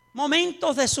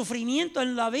 Momentos de sufrimiento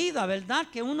en la vida, ¿verdad?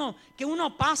 Que uno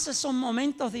pase esos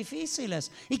momentos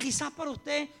difíciles. Y quizás para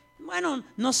usted, bueno,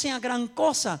 no sea gran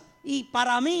cosa. Y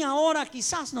para mí ahora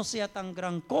quizás no sea tan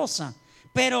gran cosa.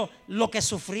 Pero lo que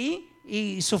sufrí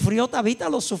y sufrió Tabita,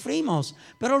 lo sufrimos.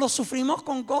 Pero lo sufrimos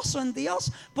con gozo en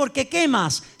Dios. Porque ¿qué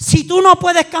más? Si tú no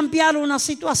puedes cambiar una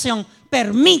situación,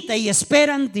 permite y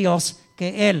espera en Dios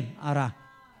que Él hará.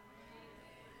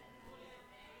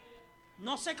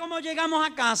 No sé cómo llegamos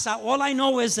a casa. All I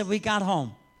know is that we got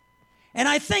home. And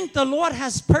I think the Lord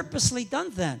has purposely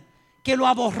done that. Que lo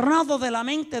ha borrado de la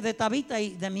mente de Tabita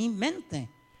y de mi mente.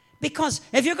 Because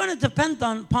if you're going to depend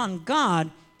upon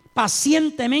God,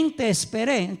 pacientemente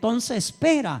esperé. Entonces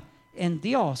espera en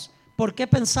Dios. ¿Por qué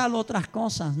pensar otras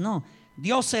cosas? No.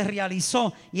 Dios se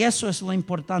realizó y eso es lo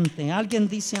importante. Alguien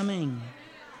dice amén.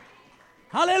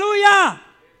 ¡Aleluya!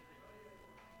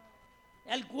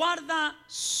 Él guarda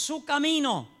su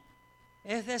camino.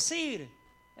 Es decir,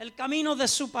 el camino de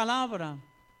su palabra,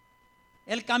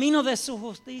 el camino de su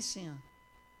justicia.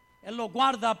 Él lo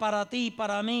guarda para ti y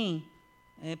para mí.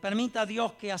 Permita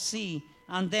Dios que así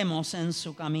andemos en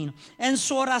su camino. En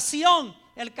su oración,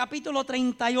 el capítulo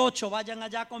 38, vayan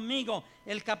allá conmigo,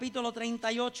 el capítulo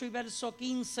 38 y verso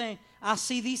 15,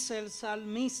 así dice el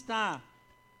salmista.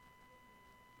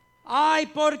 Ay,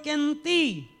 porque en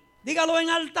ti, dígalo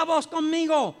en alta voz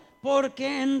conmigo,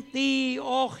 porque en ti,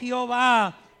 oh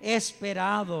Jehová, he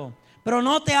esperado. Pero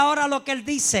note ahora lo que él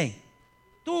dice.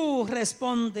 Tú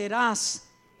responderás,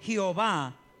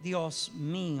 Jehová, Dios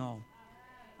mío.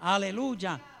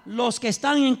 Aleluya. Los que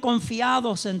están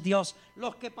confiados en Dios,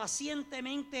 los que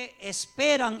pacientemente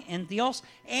esperan en Dios,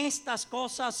 estas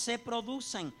cosas se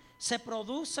producen.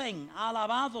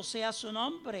 Alabado sea su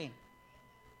nombre.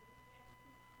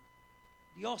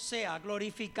 Dios sea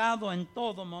glorificado en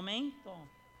todo momento.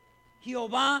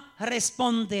 Jehová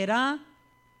responderá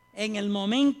en el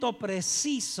momento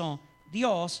preciso.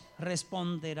 Dios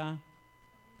responderá.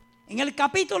 En el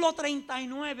capítulo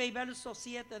 39 y verso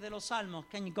 7 de los Salmos,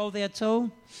 can you go there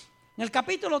too? En el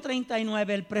capítulo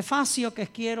 39, el prefacio que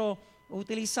quiero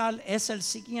utilizar es el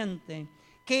siguiente,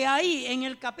 que ahí en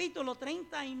el capítulo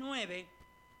 39,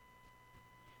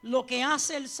 lo que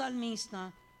hace el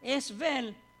salmista es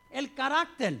ver el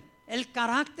carácter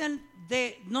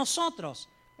de nosotros,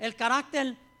 el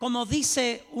carácter, como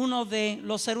dice uno de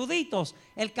los eruditos,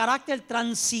 el carácter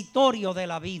transitorio de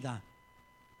la vida.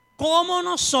 Cómo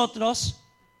nosotros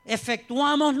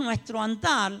efectuamos nuestro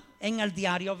andar en el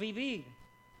diario vivir.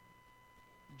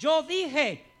 Yo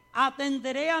dije,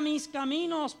 atenderé a mis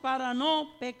caminos para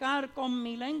no pecar con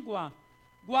mi lengua.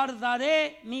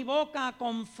 Guardaré mi boca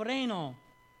con freno.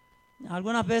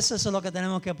 Algunas veces eso es lo que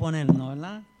tenemos que ponernos,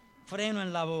 ¿verdad? Freno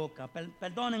en la boca.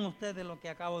 Perdonen ustedes lo que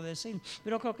acabo de decir,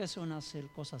 pero creo que es una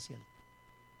cosa cierta.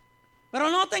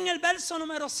 Pero noten el verso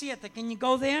número 7. Can you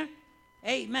go there?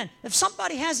 Amen. If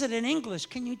somebody has it in English,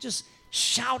 can you just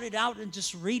shout it out and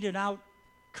just read it out?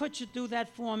 Could you do that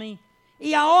for me?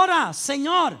 Y ahora,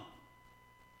 Señor,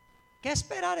 ¿qué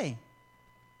esperaré?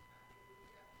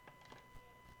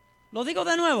 Lo digo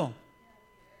de nuevo.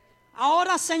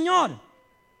 Ahora, Señor,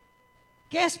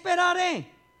 ¿qué esperaré?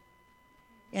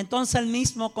 Entonces él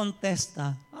mismo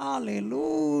contesta,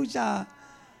 aleluya,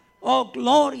 oh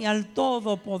gloria al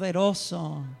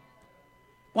Todopoderoso.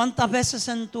 ¿Cuántas veces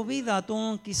en tu vida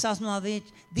tú quizás no has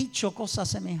dicho cosas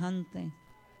semejantes?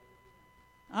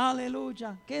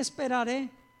 Aleluya, ¿qué esperaré?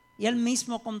 Y él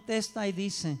mismo contesta y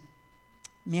dice,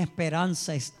 mi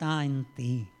esperanza está en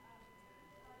ti.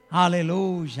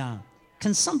 Aleluya.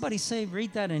 Can somebody say,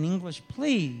 read that in English,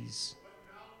 please?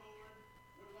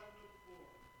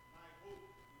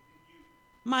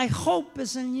 My hope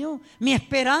is in you. Mi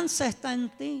esperanza está en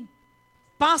ti.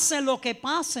 Pase lo que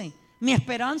pase, mi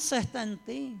esperanza está en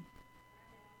ti.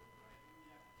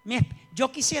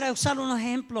 Yo quisiera usar unos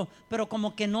ejemplos, pero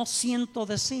como que no siento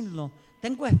decirlo.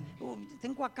 Tengo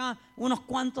acá unos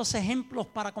cuantos ejemplos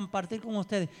para compartir con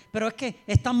ustedes, pero es que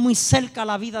están muy cerca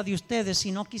la vida de ustedes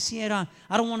y no quisiera,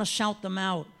 I don't want to shout them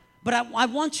out. But I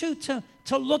want you to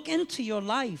look into your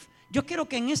life. Yo quiero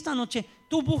que en esta noche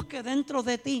tú busques dentro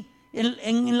de ti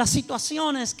en las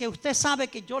situaciones que usted sabe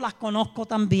que yo las conozco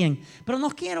también, pero no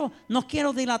quiero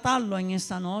dilatarlo en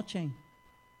esta noche.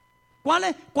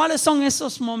 ¿Cuáles son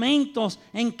esos momentos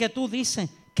en que tú dices,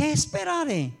 ¿qué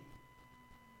esperaré?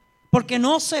 Porque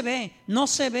no se ve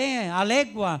a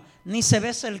legua, ni se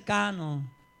ve cercano.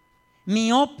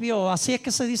 Miopio, así es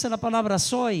que se dice la palabra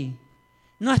soy.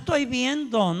 No estoy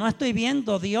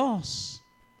viendo Dios.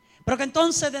 Pero que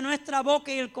entonces de nuestra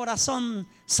boca y el corazón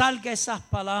salga esas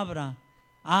palabras.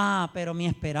 Pero mi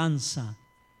esperanza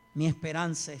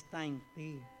está en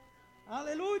ti.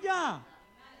 Aleluya.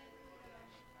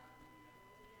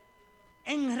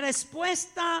 En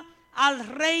respuesta al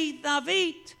rey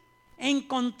David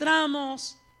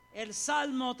encontramos el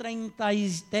Salmo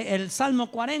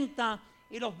 40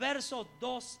 y los versos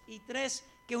 2 y 3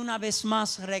 que una vez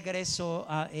más regreso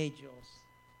a ellos.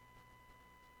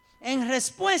 En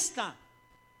respuesta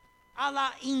a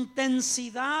la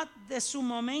intensidad de su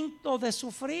momento de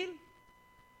sufrir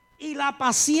y la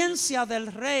paciencia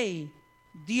del rey,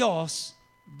 Dios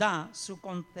da su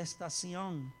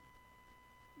contestación.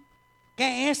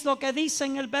 ¿Qué es lo que dice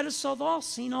en el verso 2?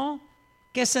 Sino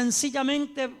que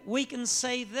sencillamente we can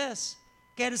say this,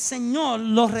 que el Señor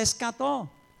los rescató.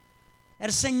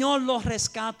 El Señor los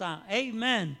rescata.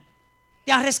 Amen.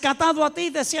 ¿Te ha rescatado a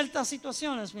ti de ciertas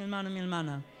situaciones, mi hermano y mi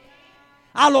hermana?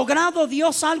 ¿Ha logrado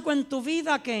Dios algo en tu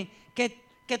vida que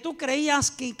tú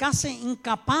creías que casi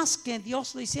incapaz que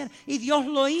Dios lo hiciera? Y Dios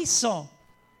lo hizo.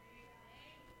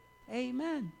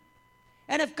 Amen.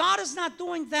 And if God is not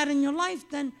doing that in your life,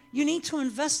 then you need to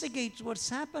investigate what's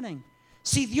happening.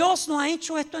 Si Dios no ha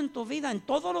hecho esto en tu vida en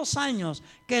todos los años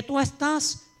que tú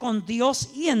estás con Dios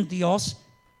y en Dios,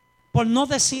 por no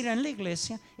decir en la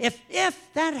iglesia, if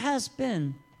that has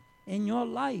been in your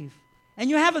life and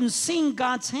you haven't seen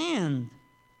God's hand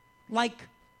like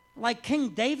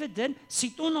King David did,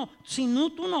 tú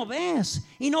no ves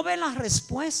y no ves la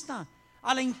respuesta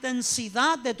a la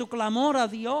intensidad de tu clamor a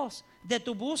Dios, de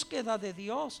tu búsqueda de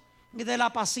Dios y de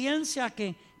la paciencia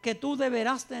que tú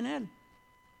deberás tener,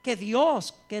 que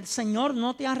Dios, que el Señor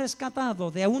no te ha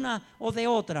rescatado de una o de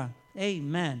otra.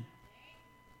 Amen.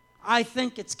 I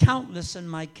think it's countless in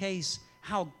my case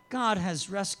how God has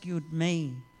rescued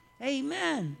me.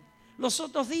 Amen. Los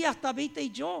otros días Tabita y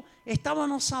yo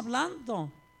estábamos hablando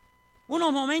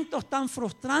unos momentos tan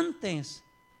frustrantes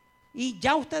y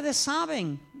ya ustedes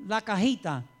saben la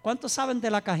cajita. ¿Cuántos saben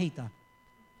de la cajita?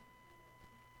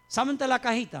 ¿Saben de la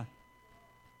cajita?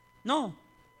 No.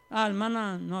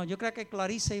 Hermana, no, yo creo que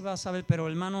Clarice iba a saber, pero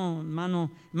hermano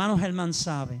Germán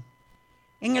sabe.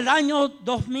 En el año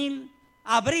 2000,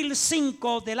 abril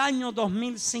 5 del año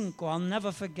 2005, I'll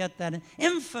never forget that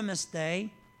infamous day,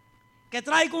 que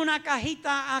traigo una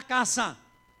cajita a casa,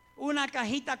 una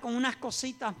cajita con unas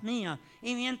cositas mías,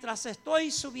 y mientras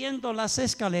estoy subiendo las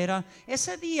escaleras,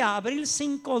 ese día, abril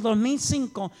 5,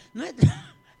 2005,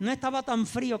 no estaba tan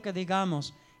frío que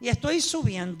digamos, y estoy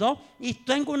subiendo y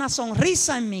tengo una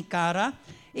sonrisa en mi cara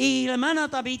y la hermana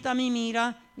Tabita me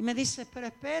mira y me dice, pero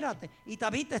espérate, y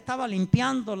Tabita estaba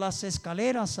limpiando las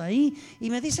escaleras ahí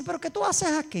y me dice, pero ¿qué tú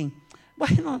haces aquí?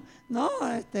 Bueno, no,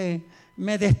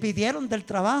 me despidieron del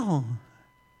trabajo.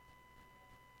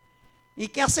 ¿Y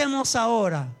qué hacemos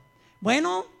ahora?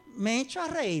 Bueno, me he hecho a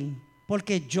reír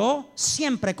porque yo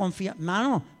siempre confío,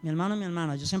 mi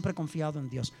hermana, yo siempre he confiado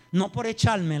en Dios, no por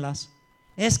echármelas.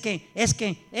 Es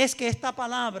que esta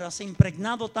palabra se ha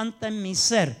impregnado tanto en mi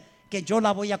ser que yo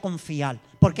la voy a confiar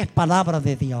porque es palabra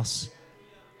de Dios.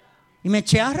 Y me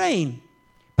eché a reír.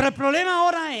 Pero el problema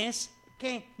ahora es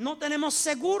que no tenemos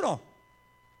seguro.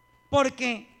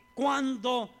 Porque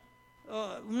cuando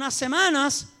unas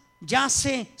semanas ya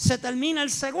se termina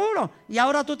el seguro y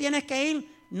ahora tú tienes que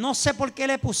ir, no sé por qué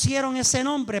le pusieron ese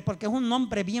nombre porque es un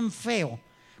nombre bien feo.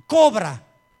 Cobra.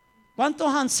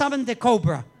 ¿Cuántos saben de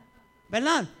Cobra?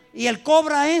 ¿Verdad? Y el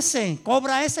cobra ese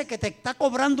que te está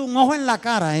cobrando un ojo en la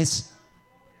cara es.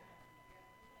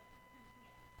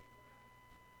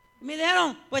 Me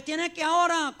dijeron, pues tienes que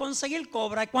ahora conseguir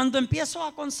cobra. Y cuando empiezo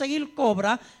a conseguir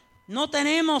cobra, no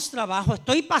tenemos trabajo.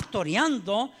 Estoy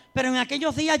pastoreando, pero en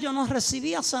aquellos días yo no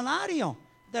recibía salario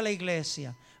de la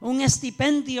iglesia. Un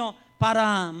estipendio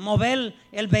para mover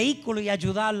el vehículo y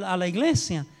ayudar a la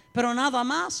iglesia. Pero nada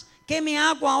más. ¿Qué me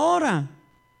hago ahora?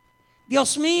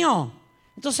 Dios mío.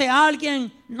 Entonces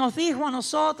alguien nos dijo a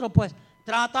nosotros, pues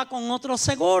trata con otro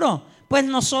seguro. Pues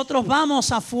nosotros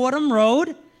vamos a Fordham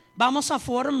Road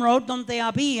donde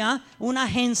había una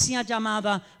agencia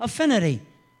llamada Affinity,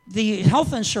 the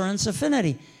Health Insurance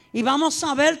Affinity. Y vamos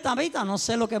a ver, Tabita, no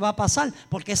sé lo que va a pasar,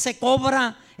 porque ese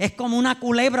cobra es como una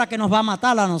culebra que nos va a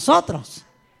matar a nosotros.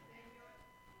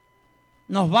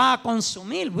 Nos va a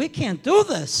consumir. We can't do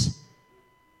this.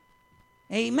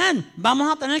 Amen. Vamos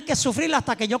a tener que sufrir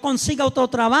hasta que yo consiga otro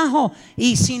trabajo.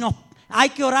 Y si nos hay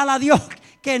que orar a Dios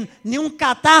que ni un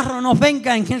catarro nos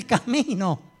venga en el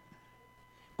camino.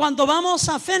 Cuando vamos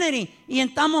a Affinity y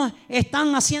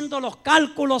están haciendo los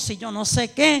cálculos y yo no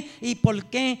sé qué y por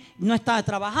qué no estaba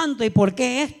trabajando y por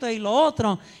qué esto y lo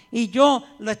otro. Y yo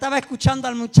lo estaba escuchando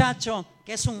al muchacho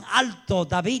que es un alto,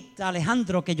 David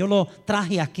Alejandro, que yo lo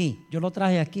traje aquí. Yo lo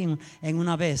traje aquí en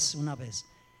una vez.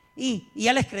 Y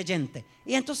él es creyente.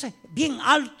 Y entonces, bien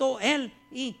alto él.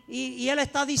 Y él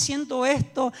está diciendo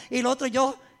esto y lo otro.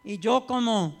 Y yo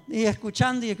como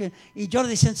escuchando. Y yo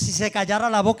diciendo, si se callara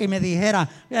la boca y me dijera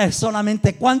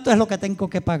solamente cuánto es lo que tengo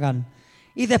que pagar.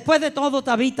 Y después de todo,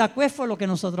 Tabita, ¿qué fue lo que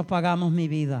nosotros pagamos, mi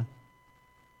vida?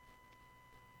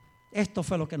 Esto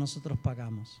fue lo que nosotros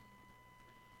pagamos.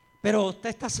 Pero usted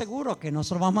está seguro que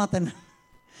nosotros vamos a tener.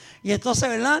 Y entonces,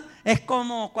 ¿verdad? Es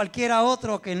como cualquiera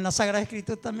otro que en la Sagrada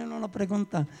Escritura también nos lo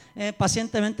pregunta.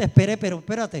 Pacientemente esperé, pero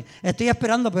espérate, estoy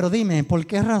esperando, pero dime, ¿por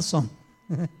qué razón?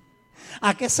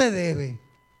 ¿A qué se debe?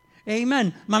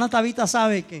 Amen. Hermana Tabita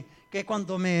sabe que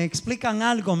cuando me explican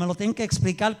algo, me lo tienen que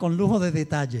explicar con lujo de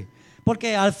detalle.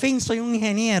 Porque al fin soy un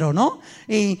ingeniero, ¿no?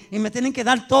 Y me tienen que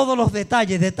dar todos los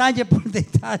detalles, detalle por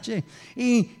detalle.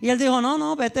 Y él dijo,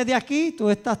 no, vete de aquí, tú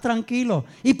estás tranquilo.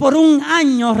 Y por un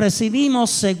año recibimos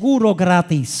seguro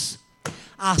gratis.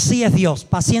 Así es Dios.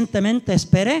 Pacientemente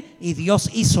esperé y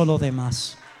Dios hizo lo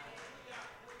demás.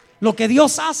 Lo que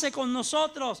Dios hace con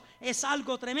nosotros es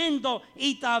algo tremendo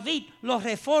y David lo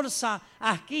refuerza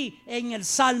aquí en el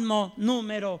Salmo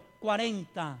número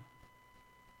 40.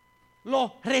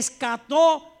 Lo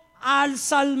rescató al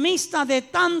salmista de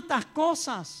tantas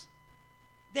cosas,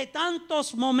 de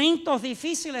tantos momentos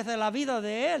difíciles de la vida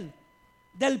de él,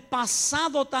 del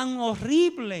pasado tan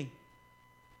horrible.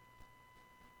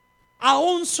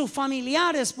 Aún sus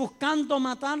familiares buscando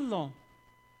matarlo.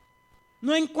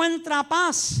 No encuentra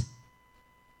paz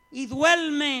y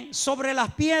duerme sobre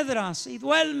las piedras y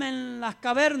duerme en las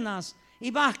cavernas y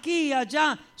va aquí y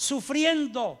allá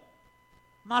sufriendo.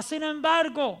 Mas sin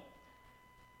embargo,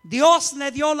 Dios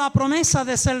le dio la promesa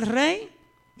de ser rey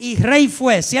y rey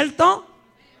fue, ¿cierto?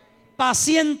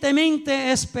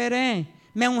 Pacientemente esperé.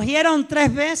 Me ungieron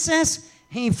 3 veces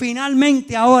y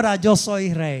finalmente ahora yo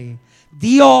soy rey.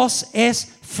 Dios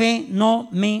es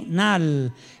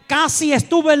fenomenal. Casi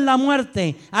estuve en la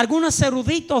muerte. Algunos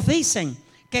eruditos dicen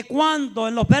que cuando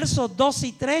en los versos 2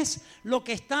 y 3 lo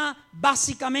que está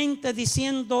básicamente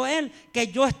diciendo él, que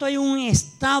yo estoy en un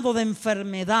estado de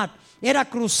enfermedad. Era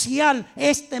crucial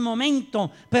este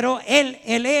momento, pero él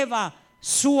eleva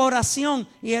su oración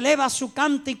y eleva su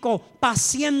cántico.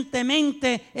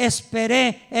 Pacientemente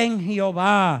esperé en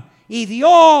Jehová y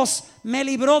Dios me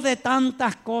libró de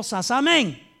tantas cosas.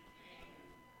 Amén.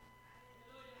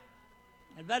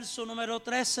 El verso número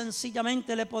 3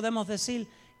 sencillamente le podemos decir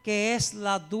que es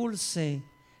la dulce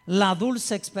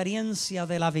experiencia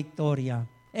de la victoria.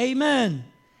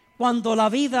 Amén. Cuando la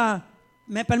vida,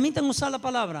 me permiten usar la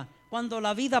palabra, cuando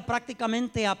la vida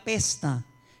prácticamente apesta,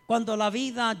 cuando la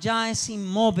vida ya es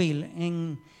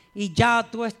inmóvil y ya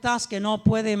tú estás que no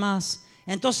puede más,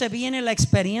 entonces viene la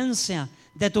experiencia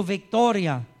de tu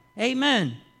victoria.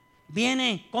 Amén.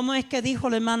 Viene, ¿cómo es que dijo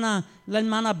la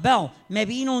hermana Bell? Me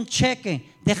vino un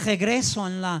cheque de regreso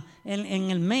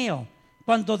en el mail.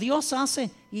 Cuando Dios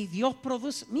hace y Dios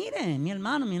produce, mire, mi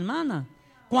hermano, mi hermana,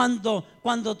 cuando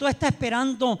tú estás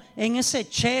esperando en ese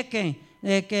cheque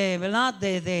 ¿verdad?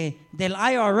 Del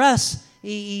IRS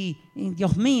y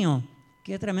Dios mío,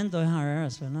 qué tremendo es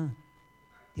IRS, ¿verdad?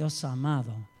 Dios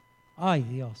amado, ay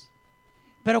Dios.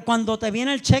 Pero cuando te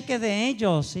viene el cheque de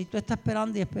ellos y tú estás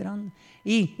esperando y esperando.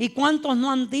 ¿Y cuántos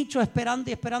no han dicho esperando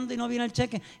y esperando y no viene el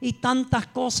cheque? Y tantas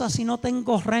cosas y no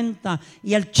tengo renta.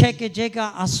 Y el cheque llega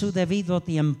a su debido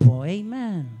tiempo.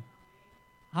 Amén.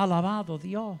 Alabado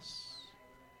Dios.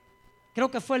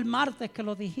 Creo que fue el martes que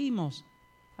lo dijimos.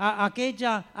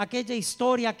 Aquella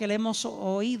historia que le hemos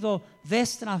oído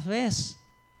vez tras vez.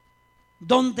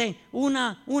 Donde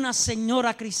una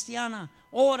señora cristiana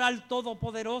ora al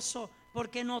Todopoderoso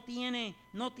porque no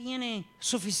tiene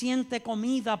suficiente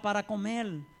comida para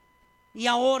comer. Y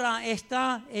ahora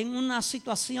está en una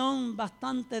situación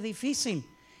bastante difícil.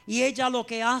 Y ella lo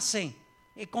que hace,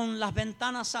 con las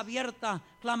ventanas abiertas,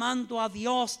 clamando a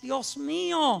Dios, Dios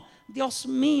mío,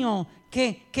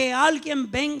 que alguien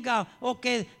venga o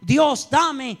que Dios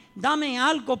dame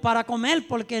algo para comer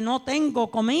porque no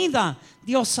tengo comida,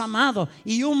 Dios amado.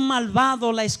 Y un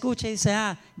malvado la escucha y dice,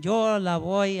 yo la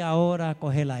voy ahora a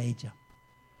coger a ella.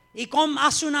 Y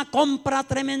hace una compra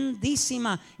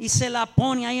tremendísima y se la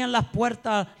pone ahí en las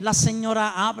puertas. La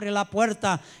señora abre la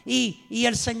puerta y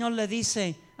el Señor le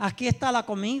dice, aquí está la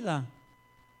comida.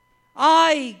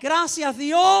 Ay, gracias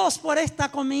Dios por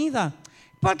esta comida.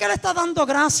 ¿Por qué le está dando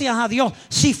gracias a Dios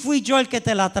si fui yo el que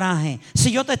te la traje? Si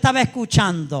yo te estaba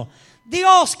escuchando.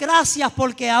 Dios, gracias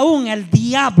porque aún el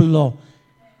diablo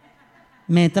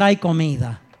me trae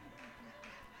comida.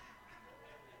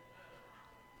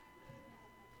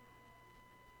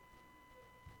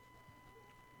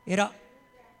 Era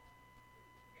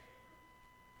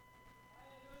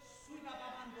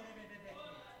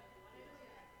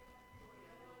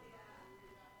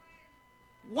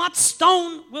what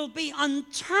stone will be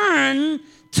unturned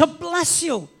to bless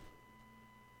you?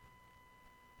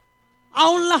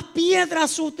 Aún las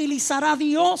piedras utilizará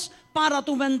Dios para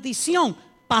tu bendición.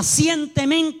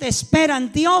 Pacientemente espera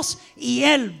en Dios y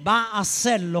Él va a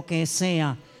hacer lo que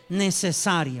sea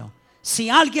necesario.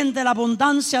 Si alguien de la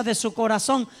abundancia de su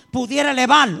corazón pudiera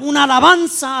elevar una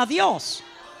alabanza a Dios.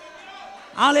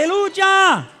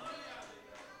 Aleluya.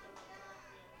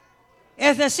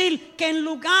 Es decir, que en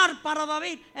lugar para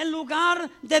David, en lugar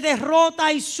de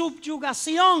derrota y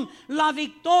subyugación, la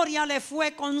victoria le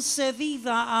fue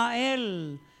concedida a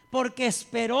él. Porque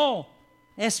esperó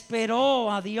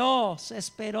a Dios,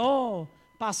 esperó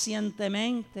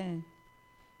pacientemente.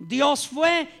 Dios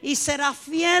fue y será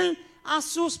fiel a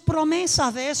sus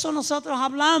promesas. De eso nosotros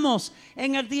hablamos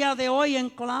en el día de hoy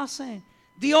en clase.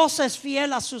 Dios es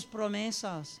fiel a sus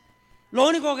promesas. Lo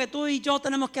único que tú y yo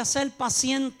tenemos que hacer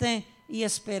paciente y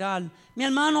esperar. Mi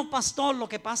hermano pastor, lo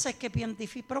que pasa es que es bien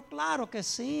difícil, pero claro que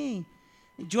sí.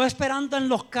 Yo esperando en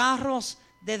los carros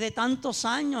desde tantos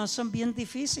años, eso es bien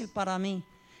difícil para mí.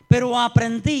 Pero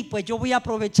aprendí, pues yo voy a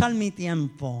aprovechar mi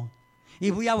tiempo y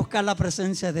voy a buscar la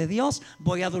presencia de Dios,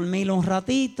 voy a dormir un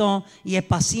ratito y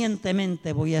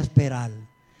pacientemente voy a esperar.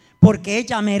 Porque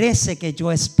ella merece que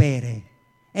yo espere.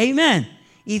 Amén.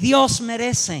 Y Dios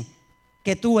merece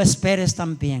que tú esperes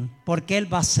también, porque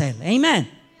Él va a hacer.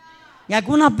 Amén. Y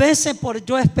algunas veces por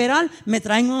yo esperar me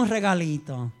traen un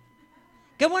regalito.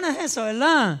 Qué bueno es eso,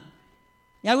 ¿verdad?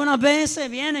 Y algunas veces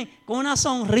vienen con una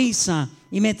sonrisa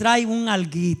y me traen un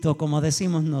alguito, como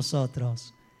decimos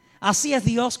nosotros. Así es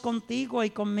Dios contigo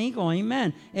y conmigo.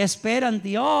 Amén. Espera en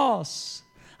Dios.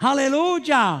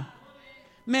 Aleluya.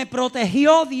 Me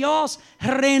protegió Dios,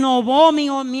 renovó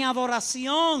mi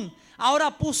adoración.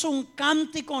 Ahora puso un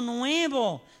cántico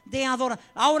nuevo de adoración.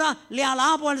 Ahora le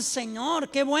alabo al Señor.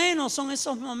 Qué buenos son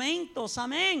esos momentos.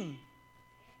 Amén.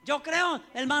 Yo creo,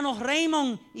 hermanos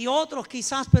Raymond y otros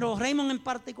quizás, pero Raymond en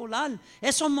particular,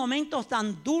 esos momentos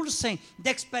tan dulces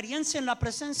de experiencia en la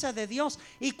presencia de Dios.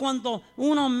 Y cuando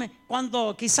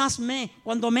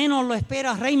cuando menos lo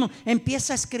espera, Raymond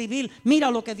empieza a escribir,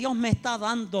 mira lo que Dios me está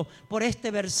dando por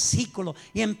este versículo.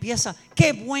 Y empieza,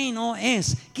 qué bueno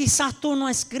es. Quizás tú no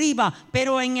escribas,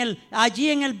 pero allí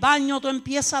en el baño tú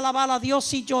empiezas a alabar a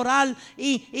Dios y llorar.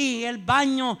 Y el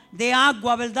baño de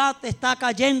agua, ¿verdad? Te está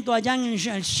cayendo allá en el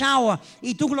shower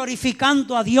y tú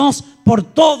glorificando a Dios por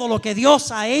todo lo que Dios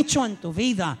ha hecho en tu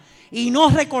vida. Y no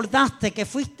recordaste que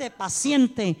fuiste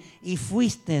paciente y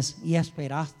fuiste y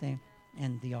esperaste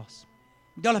en Dios.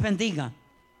 Dios les bendiga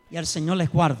y el Señor les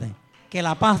guarde. Que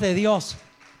la paz de Dios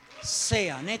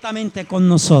sea netamente con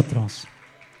nosotros.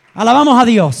 Alabamos a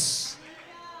Dios.